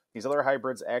kid. These other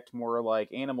hybrids act more like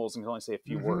animals and can only say a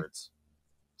few words.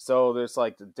 So there's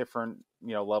like the different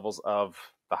levels of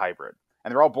the hybrid,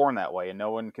 and they're all born that way, and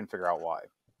no one can figure out why.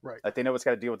 Right? Like they know it's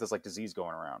got to deal with this like disease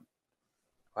going around.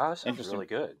 Wow, that sounds really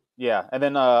good. Yeah, and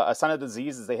then a sign of the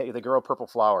disease is they grow a purple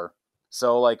flower.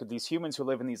 So like these humans who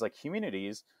live in these like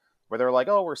communities where they're like,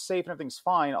 oh, we're safe and everything's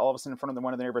fine. All of a sudden, in front of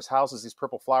one of the neighbors' houses, these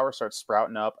purple flowers start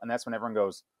sprouting up, and that's when everyone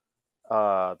goes,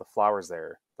 the flower's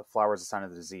there. The flower's a sign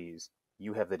of the disease.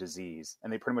 You have the disease.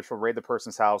 And they pretty much will raid the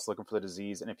person's house looking for the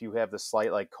disease. And if you have the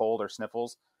slight like cold or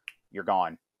sniffles, you're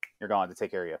gone. You're gone to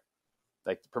take care of you.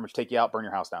 Like pretty much take you out, burn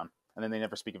your house down. And then they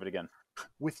never speak of it again.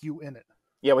 With you in it.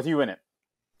 Yeah, with you in it.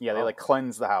 Yeah, they like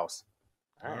cleanse the house.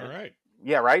 All right.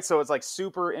 Yeah, right? So it's like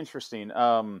super interesting.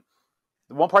 The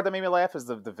one part that made me laugh is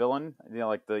the villain,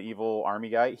 like the evil army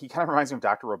guy. He kind of reminds me of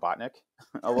Dr. Robotnik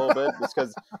a little bit, just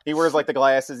because he wears like the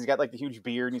glasses, he's got like the huge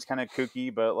beard, and he's kind of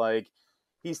kooky, but like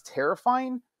he's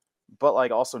terrifying, but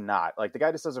like also not. Like the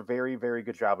guy just does a very, very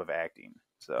good job of acting.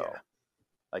 So,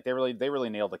 like they really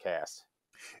nailed the cast.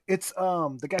 It's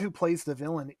the guy who plays the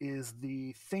villain is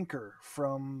the Thinker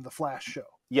from the Flash show.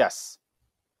 Yes.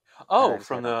 Oh,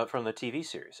 from the TV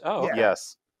series. Oh, okay.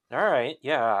 Yes. All right.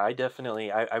 Yeah, I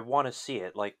definitely I want to see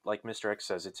it. Like Mr. X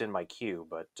says, it's in my queue.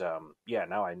 But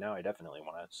now I definitely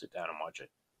want to sit down and watch it.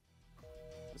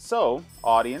 So,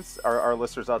 audience, our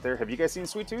listeners out there, have you guys seen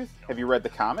Sweet Tooth? Have you read the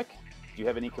comic? Do you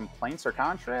have any complaints or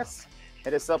contrasts?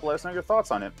 Hit us up. Let us know your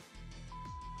thoughts on it.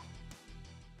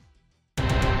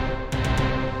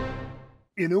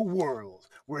 In a world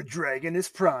where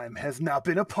Dragonus Prime has not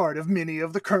been a part of many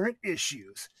of the current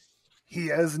issues, he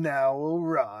has now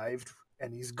arrived,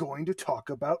 and he's going to talk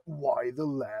about Y the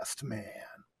Last Man.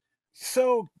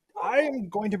 So, I am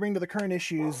going to bring to the current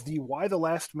issues the Y the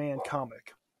Last Man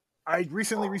comic. I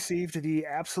recently received the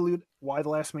Absolute Y the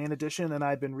Last Man edition, and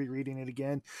I've been rereading it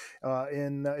again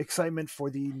in excitement for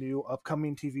the new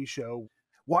upcoming TV show.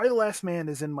 Y the Last Man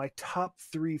is in my top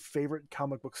 3 favorite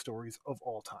comic book stories of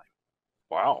all time.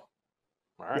 Wow.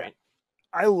 All right. Yeah.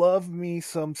 I love me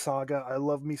some Saga. I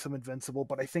love me some Invincible,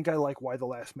 but I think I like Y the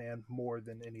Last Man more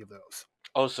than any of those.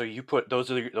 Oh, so you put those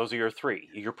are your 3.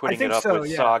 You're putting it up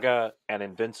with Saga and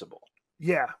Invincible.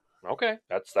 Yeah. Okay,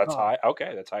 that's high.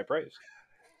 Okay, that's high praise.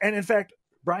 And in fact,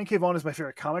 Brian K. Vaughan is my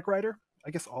favorite comic writer.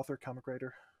 I guess author, comic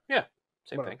writer. Yeah,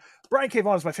 same thing. Brian K.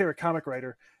 Vaughan is my favorite comic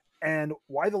writer, And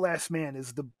Why the Last Man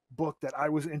is the book that I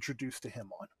was introduced to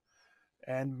him on.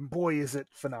 And boy, is it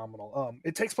phenomenal.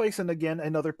 It takes place in, again,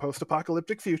 another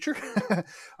post-apocalyptic future,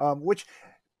 which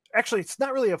actually, it's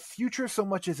not really a future so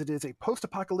much as it is a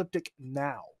post-apocalyptic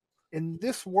now. In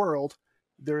this world,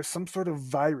 there is some sort of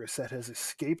virus that has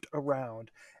escaped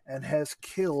around and has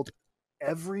killed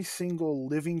every single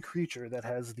living creature that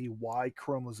has the Y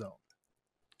chromosome,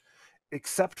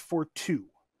 except for 2,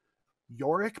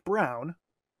 Yorick Brown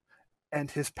and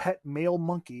his pet male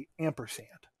monkey, Ampersand.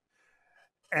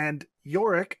 And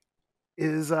Yorick's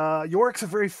a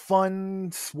very fun,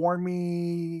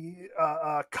 swarmy,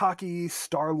 cocky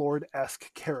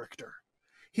Star-Lord-esque character.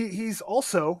 He's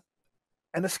also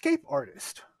an escape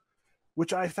artist,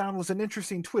 which I found was an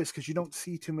interesting twist because you don't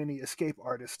see too many escape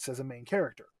artists as a main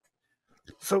character.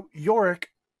 So Yorick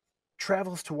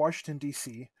travels to Washington,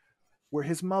 D.C., where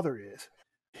his mother is.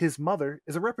 His mother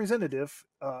is a representative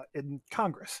in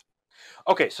Congress.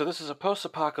 Okay, so this is a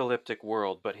post-apocalyptic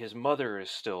world, but his mother is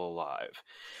still alive,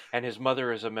 and his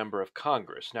mother is a member of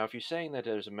Congress. Now, if you're saying that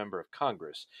there's a member of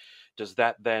Congress, does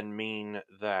that then mean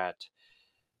that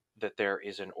there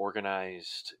is an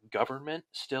organized government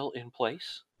still in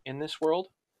place in this world?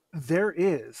 There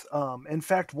is. In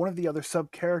fact, one of the other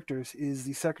sub-characters is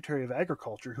the Secretary of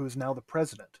Agriculture, who is now the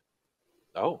president.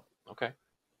 Oh, okay.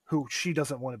 Who she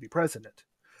doesn't want to be president.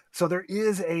 So there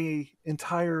is a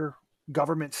entire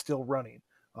government still running.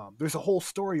 There's a whole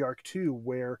story arc too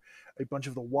where a bunch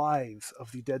of the wives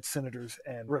of the dead senators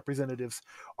and representatives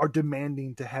are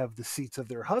demanding to have the seats of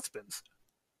their husbands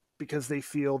because they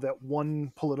feel that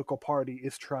one political party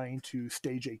is trying to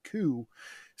stage a coup,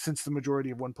 since the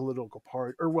majority of one political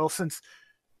party, since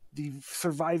the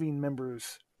surviving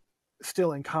members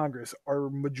still in Congress are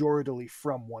majoritarily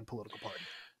from one political party.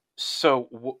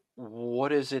 So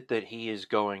what is it that he is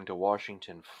going to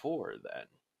Washington for then?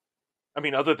 I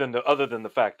mean, other than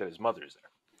the fact that his mother's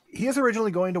there. He is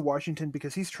originally going to Washington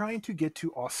because he's trying to get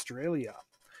to Australia,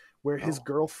 where his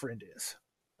girlfriend is.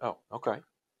 Oh, okay.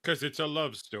 Because it's a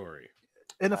love story.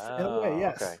 In a way,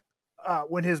 yes. Okay.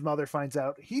 When his mother finds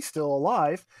out he's still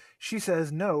alive, she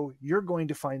says, no, you're going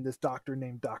to find this doctor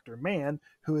named Dr. Mann,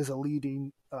 who is a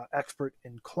leading expert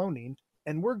in cloning,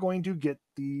 and we're going to get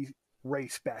the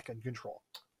race back in control.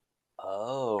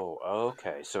 Oh,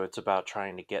 okay. So it's about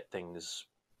trying to get things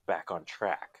back on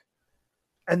track.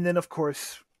 And then, of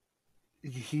course,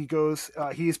 he goes,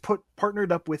 he's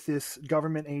partnered up with this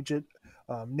government agent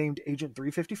named Agent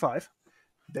 355.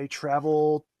 They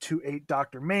travel to aid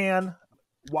Dr. Mann.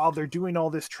 While they're doing all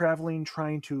this traveling,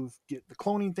 trying to get the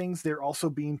cloning things, they're also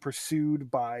being pursued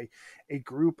by a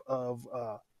group of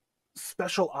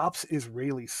special ops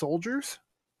Israeli soldiers.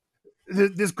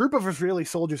 This group of Israeli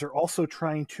soldiers are also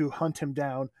trying to hunt him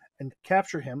down and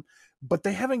capture him, but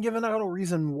they haven't given out a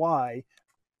reason why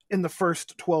in the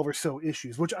first 12 or so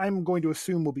issues, which I'm going to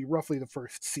assume will be roughly the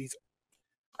first season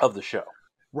of the show.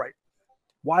 Right.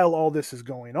 While all this is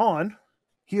going on,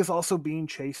 he is also being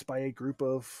chased by a group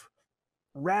of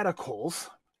radicals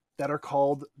that are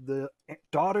called the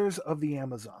Daughters of the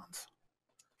Amazons.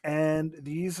 And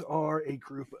these are a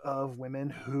group of women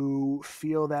who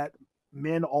feel that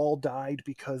men all died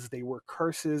because they were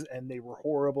curses and they were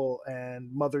horrible and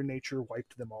Mother Nature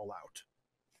wiped them all out.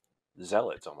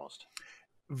 Zealots, almost.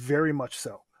 Very much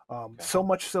so. So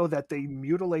much so that they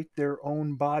mutilate their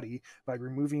own body by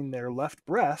removing their left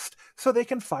breast so they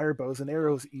can fire bows and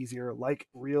arrows easier like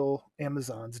real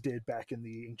Amazons did back in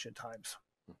the ancient times.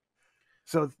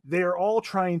 So they are all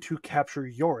trying to capture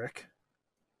Yorick,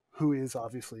 who is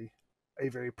obviously a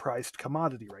very prized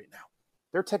commodity right now.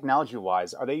 They're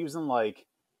technology-wise, are they using like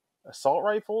assault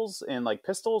rifles and like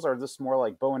pistols, or is this more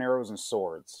like bow and arrows and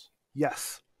swords?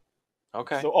 Yes.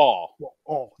 Okay. So all.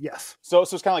 Yes. So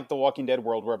it's kind of like the Walking Dead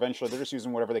world, where eventually they're just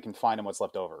using whatever they can find and what's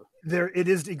left over. It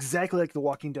is exactly like the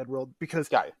Walking Dead world, because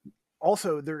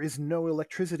also there is no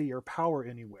electricity or power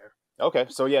anywhere. Okay,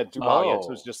 so yeah, Dubai.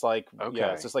 So it's just like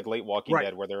it's just like late Walking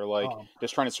Dead, where they're like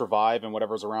just trying to survive and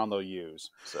whatever's around they'll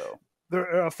use. So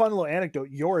there, a fun little anecdote: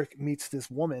 Yorick meets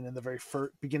this woman in the very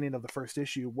beginning of the first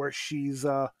issue, where she's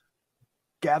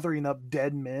gathering up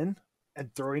dead men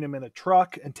and throwing them in a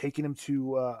truck and taking them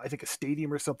to I think a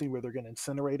stadium or something where they're going to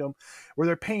incinerate them, where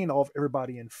they're paying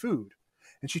everybody in food.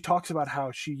 And she talks about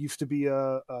how she used to be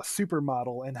a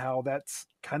supermodel and how that's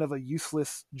kind of a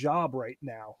useless job right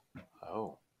now.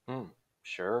 Oh.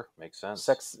 Sure, makes sense.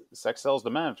 Sex sells to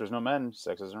men. If there's no men,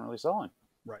 sex isn't really selling.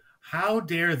 Right. How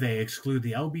dare they exclude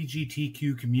the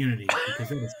LGBTQ community?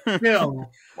 Because it is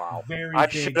still very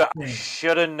big thing. I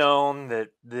should have known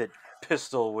that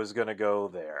Pistol was going to go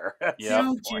there.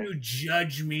 Don't you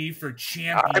judge me for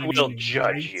championing. I will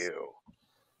judge you.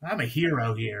 I'm a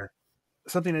hero here.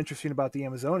 Something interesting about the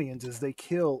Amazonians is they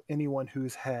kill anyone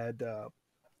who's had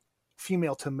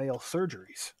female to male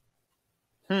surgeries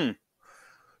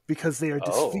because they are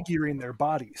disfiguring their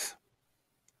bodies.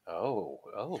 Well,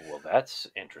 that's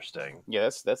interesting. Yeah,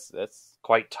 that's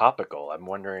Quite topical. I'm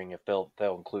wondering if they'll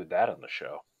include that on the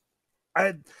show.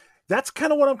 That's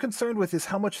kind of what I'm concerned with, is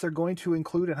how much they're going to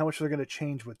include and how much they're going to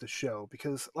change with the show.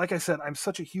 Because, like I said, I'm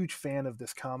such a huge fan of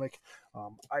this comic.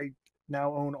 I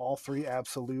now own all 3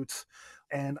 absolutes,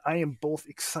 and I am both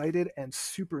excited and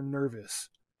super nervous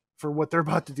for what they're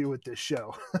about to do with this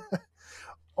show.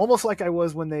 Almost like I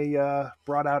was when they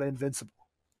brought out Invincible.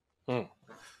 Well,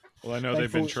 I know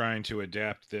they've been trying to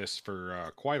adapt this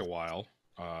for quite a while.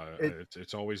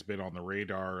 It's always been on the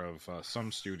radar of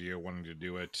some studio wanting to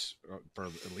do it for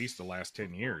at least the last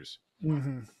 10 years.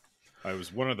 Mm-hmm. It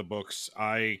was one of the books.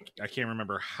 I can't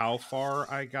remember how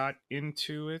far I got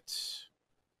into it.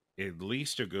 At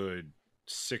least a good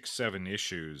 6-7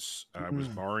 issues. I was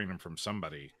borrowing them from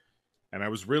somebody, and I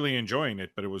was really enjoying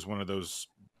it, but it was one of those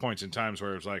points in times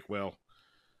where it was like, well,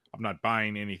 I'm not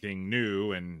buying anything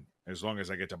new, and as long as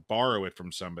I get to borrow it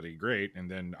from somebody, great. And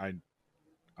then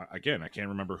I can't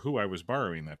remember who I was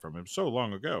borrowing that from. It was so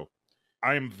long ago.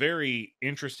 I am very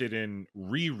interested in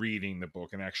rereading the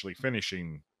book and actually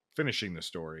finishing the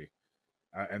story,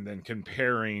 and then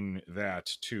comparing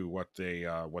that to what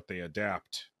they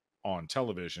adapt on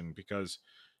television, because,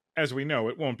 as we know,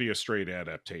 it won't be a straight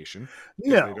adaptation.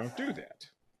 No, they don't do that.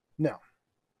 No,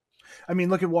 I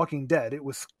mean, look at Walking Dead. It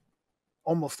was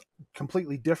almost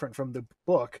completely different from the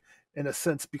book in a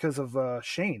sense because of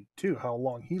Shane too, how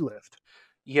long he lived.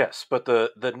 Yes, but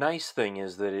the nice thing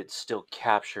is that it still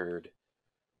captured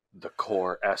the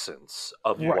core essence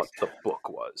of what the book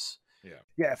was.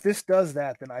 Yeah, if this does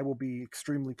that, then I will be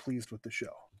extremely pleased with the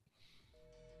show.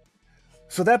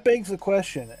 So that begs the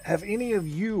question, have any of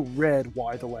you read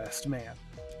Why the Last Man?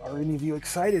 Are any of you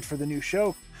excited for the new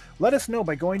show? Let us know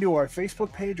by going to our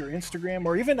Facebook page or Instagram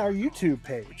or even our YouTube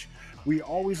page. We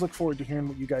always look forward to hearing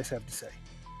what you guys have to say.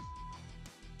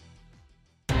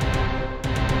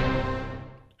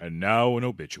 And now an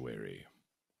obituary.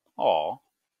 Aw.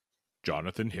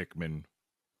 Jonathan Hickman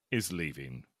is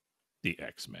leaving the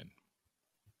X-Men.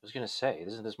 I was going to say,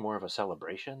 isn't this more of a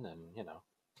celebration than,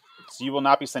 So you will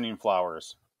not be sending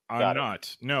flowers. I'm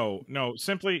not. No.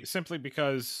 Simply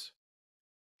because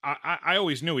I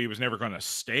always knew he was never going to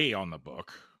stay on the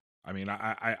book. I mean,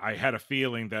 I had a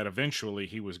feeling that eventually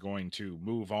he was going to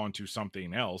move on to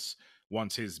something else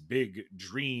once his big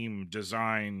dream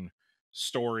design,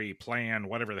 story, plan,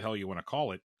 whatever the hell you want to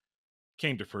call it,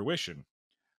 came to fruition.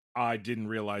 I didn't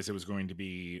realize it was going to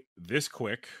be this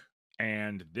quick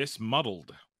and this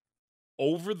muddled.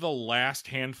 Over the last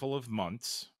handful of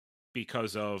months,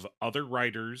 because of other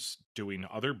writers doing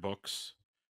other books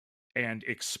and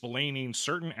explaining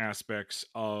certain aspects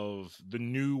of the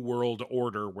New World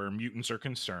Order where mutants are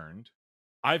concerned,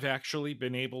 I've actually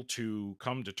been able to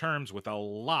come to terms with a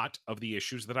lot of the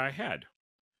issues that I had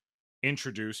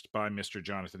introduced by Mr.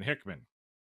 Jonathan Hickman.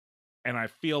 And I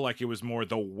feel like it was more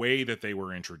the way that they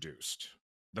were introduced.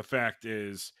 The fact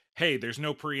is, hey, there's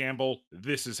no preamble,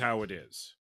 this is how it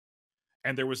is.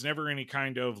 And there was never any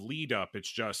kind of lead up.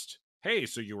 It's just, hey,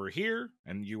 so you were here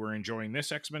and you were enjoying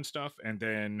this X-Men stuff, and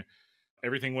then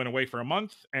everything went away for a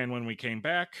month, and when we came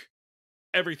back,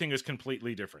 everything is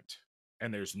completely different.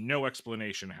 And there's no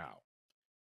explanation how.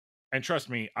 And trust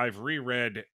me, I've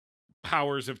reread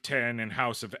Powers of 10 and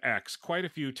House of X quite a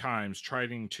few times,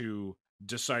 trying to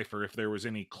decipher if there was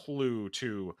any clue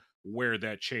to where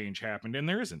that change happened, and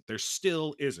there isn't. There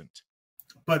still isn't.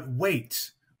 But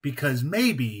wait, because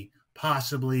maybe,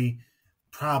 possibly,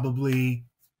 probably,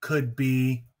 could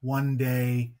be, one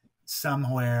day,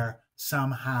 somewhere,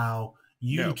 somehow,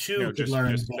 you could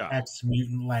learn the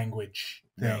X-mutant language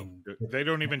thing. No, they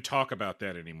don't even talk about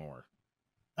that anymore.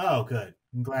 Oh, good.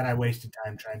 I'm glad I wasted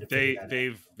time trying to figure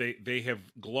that out. They have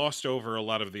glossed over a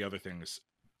lot of the other things.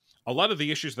 A lot of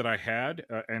the issues that I had,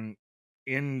 and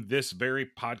in this very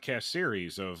podcast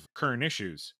series of current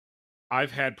issues,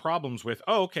 I've had problems with,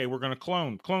 okay, we're going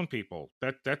to clone people.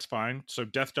 That's fine. So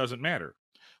death doesn't matter.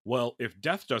 Well, if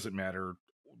death doesn't matter,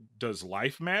 does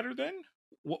life matter then?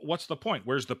 What's the point?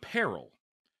 Where's the peril?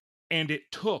 And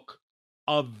it took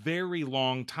a very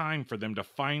long time for them to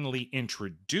finally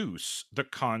introduce the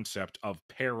concept of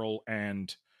peril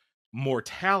and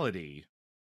mortality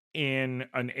in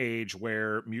an age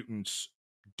where mutants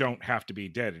don't have to be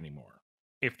dead anymore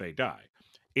if they die.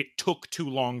 It took too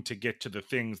long to get to the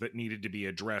things that needed to be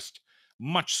addressed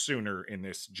much sooner in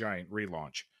this giant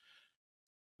relaunch.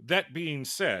 That being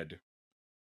said,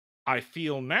 I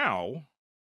feel now,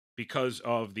 because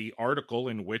of the article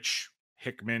in which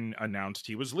Hickman announced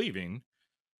he was leaving,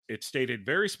 it stated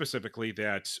very specifically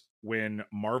that when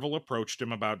Marvel approached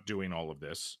him about doing all of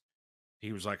this,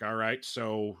 he was like, all right,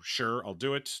 so sure, I'll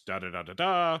do it. Da da da da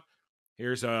da.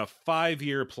 Here's a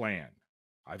 5-year plan.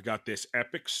 I've got this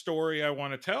epic story I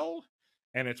want to tell,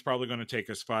 and it's probably going to take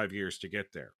us 5 years to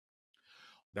get there.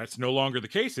 That's no longer the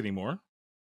case anymore,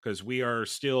 because we are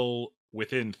still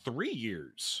within 3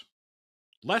 years,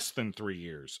 less than 3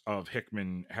 years, of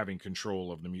Hickman having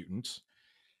control of the mutants.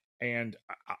 And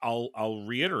I'll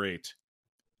reiterate,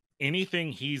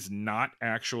 anything he's not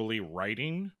actually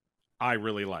writing, I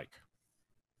really like.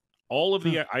 All of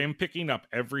I am picking up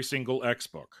every single X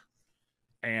book,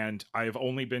 and I've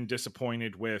only been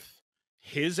disappointed with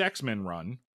his X-Men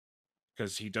run,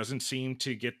 because he doesn't seem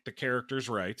to get the characters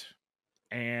right,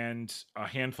 and a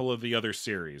handful of the other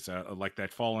series, like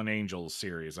that Fallen Angels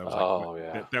series. I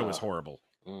was that was horrible.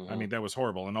 I mean, that was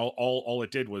horrible, and all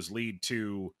it did was lead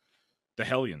to the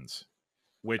Hellions,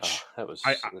 which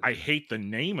I hate the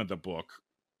name of the book,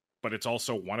 but it's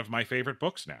also one of my favorite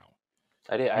books now.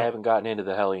 I haven't gotten into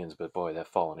the Hellions, but boy, that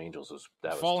Fallen Angels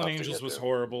was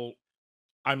horrible.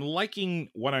 I'm liking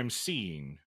what I'm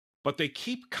seeing, but they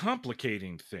keep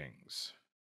complicating things.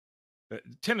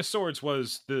 Ten of Swords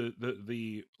was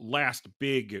the last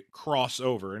big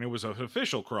crossover, and it was an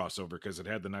official crossover because it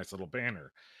had the nice little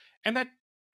banner. And that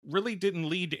really didn't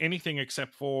lead to anything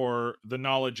except for the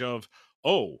knowledge of,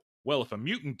 oh, well, if a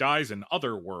mutant dies in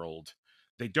Otherworld,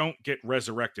 they don't get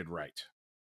resurrected right.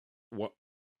 What?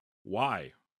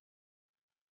 Why?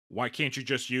 Why can't you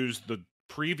just use the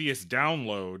previous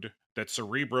download that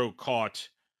Cerebro caught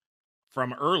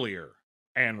from earlier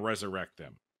and resurrect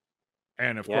them?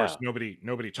 And of course,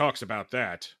 nobody talks about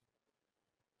that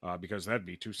because that'd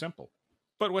be too simple.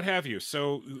 But what have you?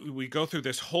 So we go through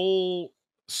this whole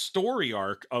story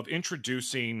arc of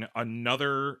introducing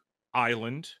another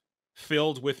island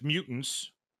filled with mutants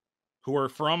who are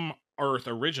from Earth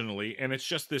originally, and it's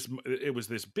just this. It was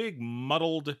this big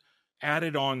muddled,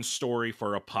 added-on story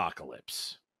for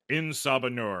Apocalypse. In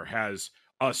Sabanur has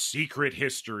a secret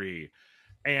history,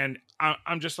 and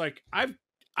I'm just like,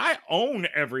 I own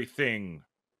everything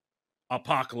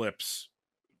Apocalypse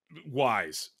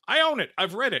wise. I own it.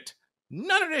 I've read it.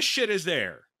 None of this shit is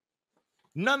there.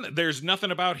 There's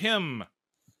nothing about him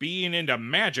being into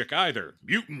magic either.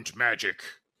 Mutant magic.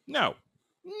 No.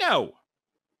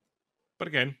 But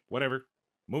again, whatever.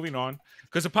 Moving on.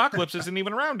 Because Apocalypse isn't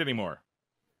even around anymore.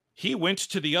 He went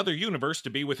to the other universe to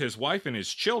be with his wife and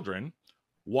his children,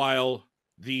 while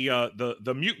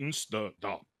the mutants, the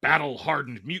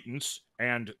battle-hardened mutants,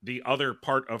 and the other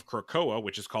part of Krakoa,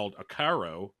 which is called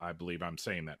Akaro, I believe I'm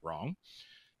saying that wrong,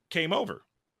 came over.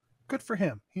 Good for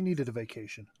him. He needed a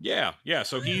vacation. Yeah.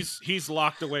 So he's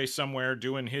locked away somewhere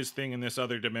doing his thing in this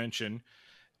other dimension.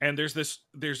 And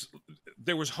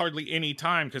there was hardly any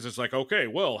time, because it's like, okay,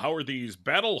 well, how are these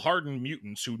battle-hardened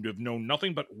mutants who have known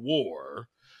nothing but war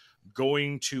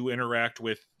going to interact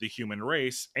with the human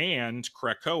race and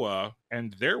Krakoa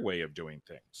and their way of doing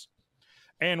things?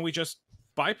 And we just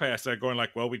bypass that, going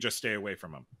like, well, we just stay away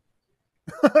from them.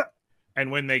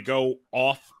 And when they go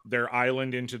off their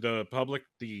island into the public,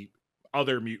 the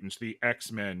other mutants, the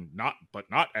X-Men, not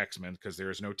X-Men, because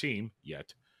there is no team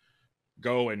yet,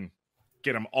 go and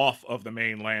get them off of the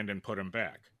mainland and put them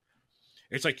back.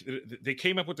 It's like they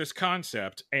came up with this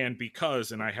concept, and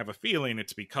I have a feeling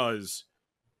it's because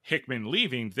Hickman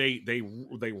leaving, they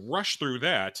rush through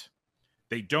that.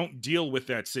 They don't deal with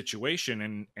that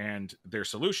situation, and their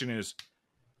solution is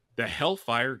the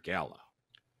Hellfire Gala,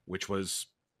 which was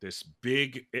this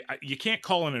big, you can't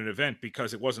call it an event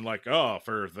because it wasn't like, oh,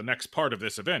 for the next part of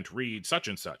this event, read such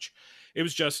and such. It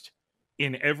was just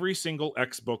in every single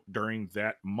X book during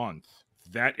that month,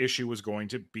 that issue was going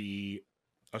to be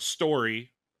a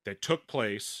story that took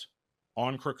place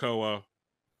on Krakoa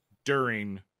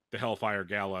during the Hellfire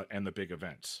Gala and the big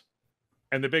events.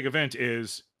 And the big event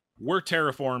is, we're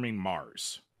terraforming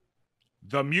Mars.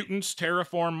 The mutants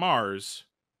terraform Mars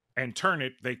and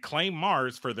they claim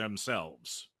Mars for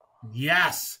themselves.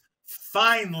 Yes,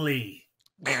 finally.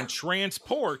 And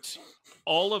transport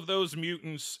all of those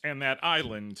mutants and that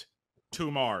island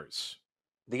to Mars.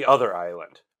 The other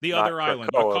island. The other island,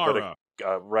 Akara.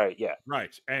 Right, yeah.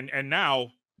 Right. And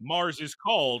now Mars is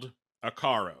called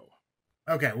Akaro.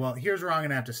 Okay, well, here's where I'm going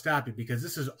to have to stop you, because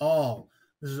this has all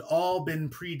been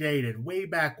predated way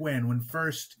back when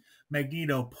first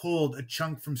Magneto pulled a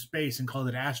chunk from space and called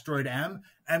it Asteroid M.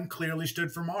 M clearly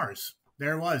stood for Mars.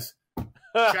 There it was.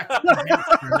 Check.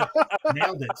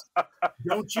 Nailed it.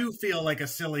 Don't you feel like a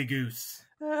silly goose?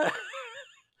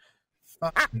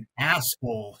 Fucking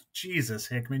asshole. Jesus,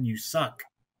 Hickman, you suck.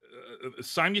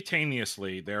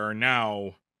 simultaneously, there are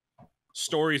now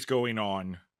stories going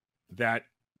on that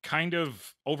kind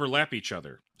of overlap each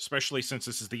other, especially since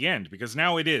this is the end, because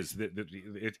now it is.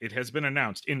 It has been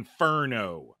announced.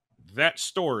 Inferno. That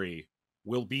story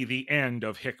will be the end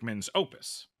of Hickman's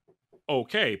opus.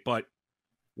 Okay, but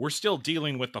we're still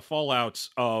dealing with the fallouts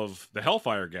of the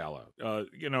Hellfire Gala.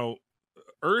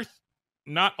 Earth,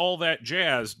 not all that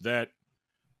jazzed that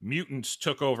mutants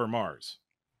took over Mars.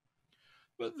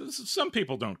 But some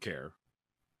people don't care.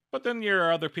 But then there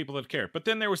are other people that care. But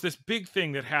then there was this big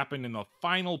thing that happened in the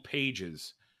final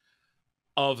pages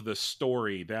of the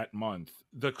story that month.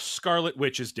 The Scarlet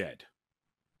Witch is dead.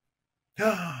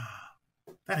 That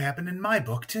happened in my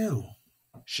book, too.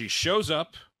 She shows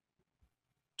up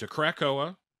to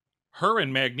Krakoa. Her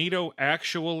and Magneto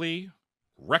actually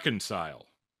reconcile.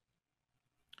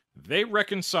 They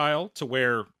reconcile to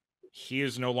where he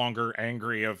is no longer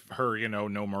angry of her,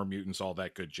 no more mutants, all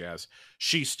that good jazz.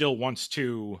 She still wants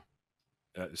to,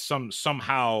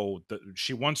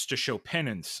 she wants to show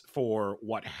penance for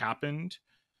what happened.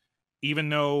 Even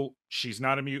though she's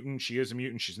not a mutant, she is a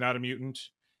mutant, she's not a mutant.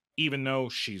 Even though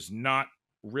she's not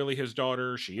really his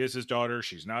daughter, she is his daughter,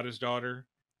 she's not his daughter.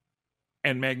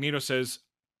 And Magneto says,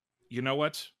 you know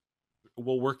what?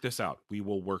 We'll work this out. We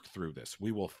will work through this.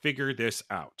 We will figure this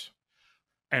out.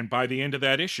 And by the end of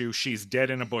that issue, she's dead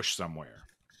in a bush somewhere.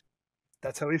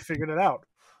 That's how he figured it out.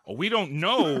 We don't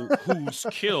know who's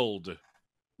killed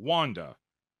Wanda.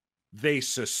 They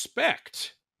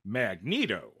suspect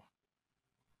Magneto.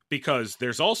 Because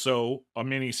there's also a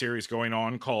mini-series going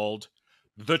on called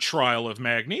The Trial of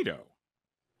Magneto.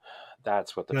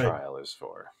 That's what the trial is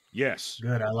for. Yes.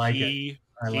 Good, I like it.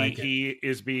 He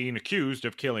is being accused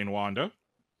of killing Wanda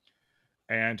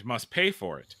and must pay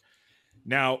for it.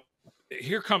 Now,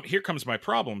 here comes my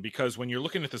problem, because when you're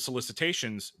looking at the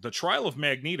solicitations, the trial of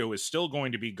Magneto is still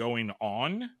going to be going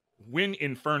on when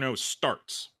Inferno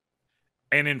starts.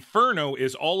 And Inferno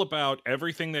is all about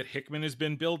everything that Hickman has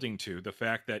been building to, the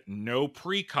fact that no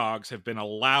precogs have been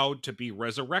allowed to be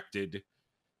resurrected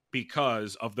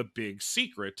because of the big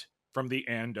secret from the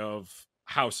end of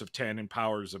House of 10 and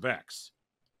Powers of X.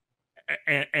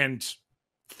 And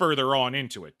further on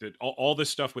into it, that all this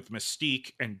stuff with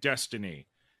Mystique and Destiny,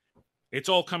 it's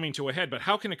all coming to a head. But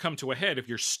how can it come to a head if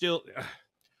you're still...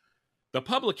 the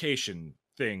publication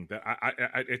thing, that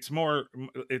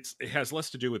it has less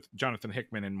to do with Jonathan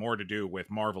Hickman and more to do with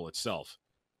Marvel itself.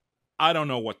 I don't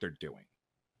know what they're doing.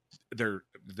 They're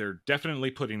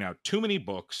definitely putting out too many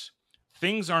books.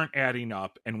 Things aren't adding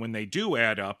up, and when they do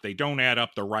add up, they don't add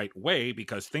up the right way,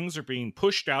 because things are being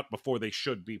pushed out before they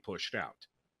should be pushed out.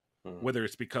 Whether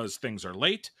it's because things are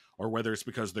late, or whether it's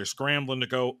because they're scrambling to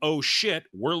go, oh shit,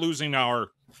 we're losing our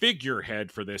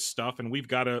figurehead for this stuff, and we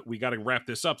got to wrap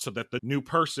this up so that the new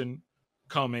person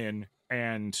come in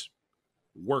and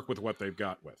work with what they've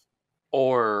got with.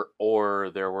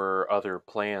 Or there were other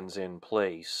plans in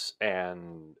place,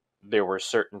 and there were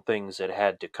certain things that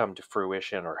had to come to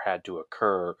fruition or had to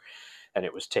occur, and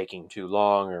it was taking too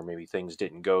long, or maybe things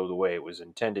didn't go the way it was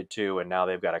intended to, and now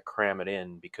they've got to cram it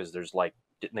in because there's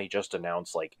didn't they just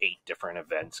announce 8 different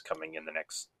events coming in the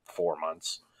next 4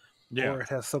 months? Yeah. Or it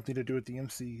has something to do with the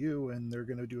MCU, and they're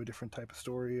going to do a different type of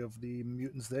story of the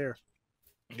mutants there.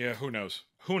 Yeah, who knows?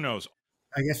 Who knows?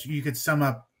 I guess you could sum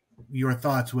up your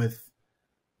thoughts with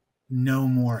no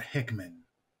more Hickman.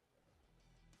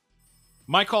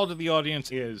 My call to the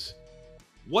audience is,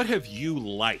 what have you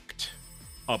liked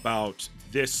about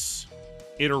this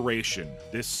iteration,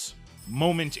 this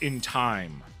moment in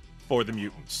time for the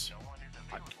mutants?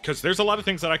 Because there's a lot of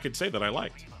things that I could say that I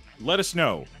liked. Let us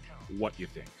know what you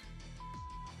think.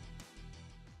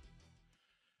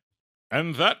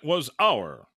 And that was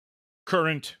our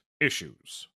current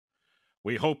issues.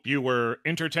 We hope you were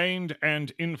entertained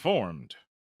and informed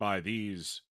by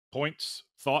these points,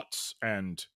 thoughts,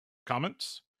 and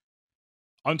comments.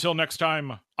 Until next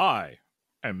time, I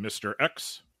am Mr.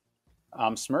 X.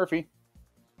 I'm Smurfy.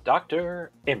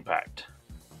 Dr. Impact.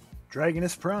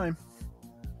 Dragonus Prime.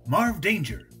 Marv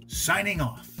Danger, signing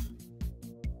off.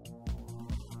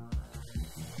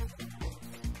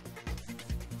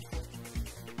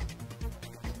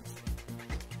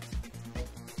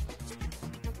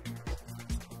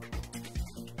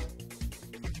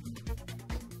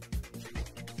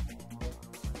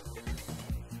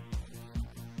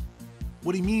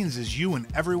 What he means is you and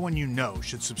everyone you know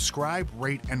should subscribe,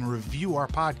 rate, and review our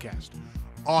podcast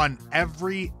on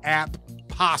every app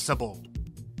possible.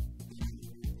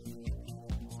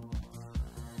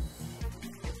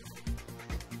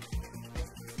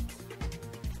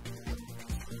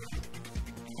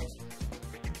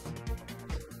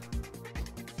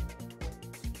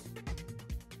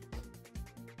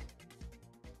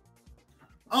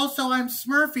 Also, I'm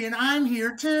Smurfy, and I'm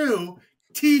here too.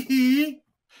 Tee hee.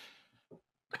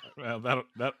 Well,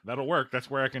 that'll work. That's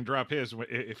where I can drop his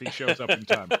if he shows up in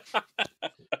time.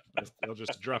 They'll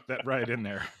just drop that right in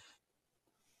there.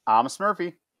 I'm a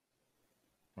Smurfy.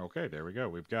 Okay, there we go.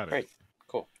 We've got it. Great.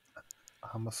 Cool.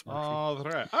 I'm a Smurfy. All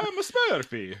right. I'm a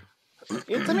Smurfy.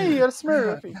 It's me, a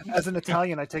Smurfy. As an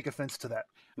Italian, I take offense to that.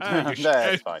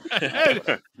 That's fine.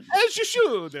 As you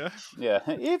should. Yeah,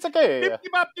 it's okay.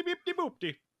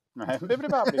 Bippity-boppity-bippity-boopty.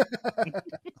 Bippity-boppity.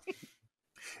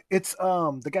 It's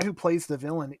the guy who plays the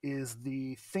villain is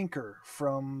the Thinker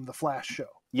from the Flash show.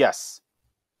 Yes.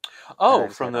 Oh, I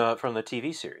just from had the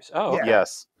TV series. Oh, Yeah. okay.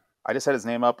 Yes. I just had his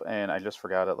name up and I just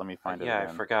forgot it. Let me find it Yeah,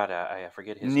 again. I forgot. I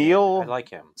forget his Neil name. I like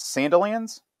him.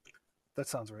 Sandilands? That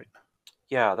sounds right.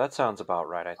 Yeah, that sounds about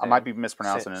right. I think I might be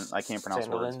mispronouncing it. I can't pronounce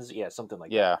words. Sandalins? Yeah, something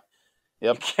like Yeah. that.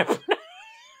 Yep. You can't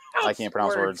pronounce I can't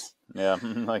pronounce words. Yeah.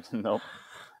 Like, nope.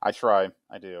 I try.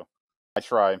 I do. I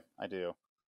try. I do.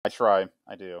 I try.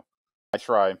 I do. I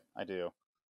try. I do.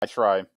 I try.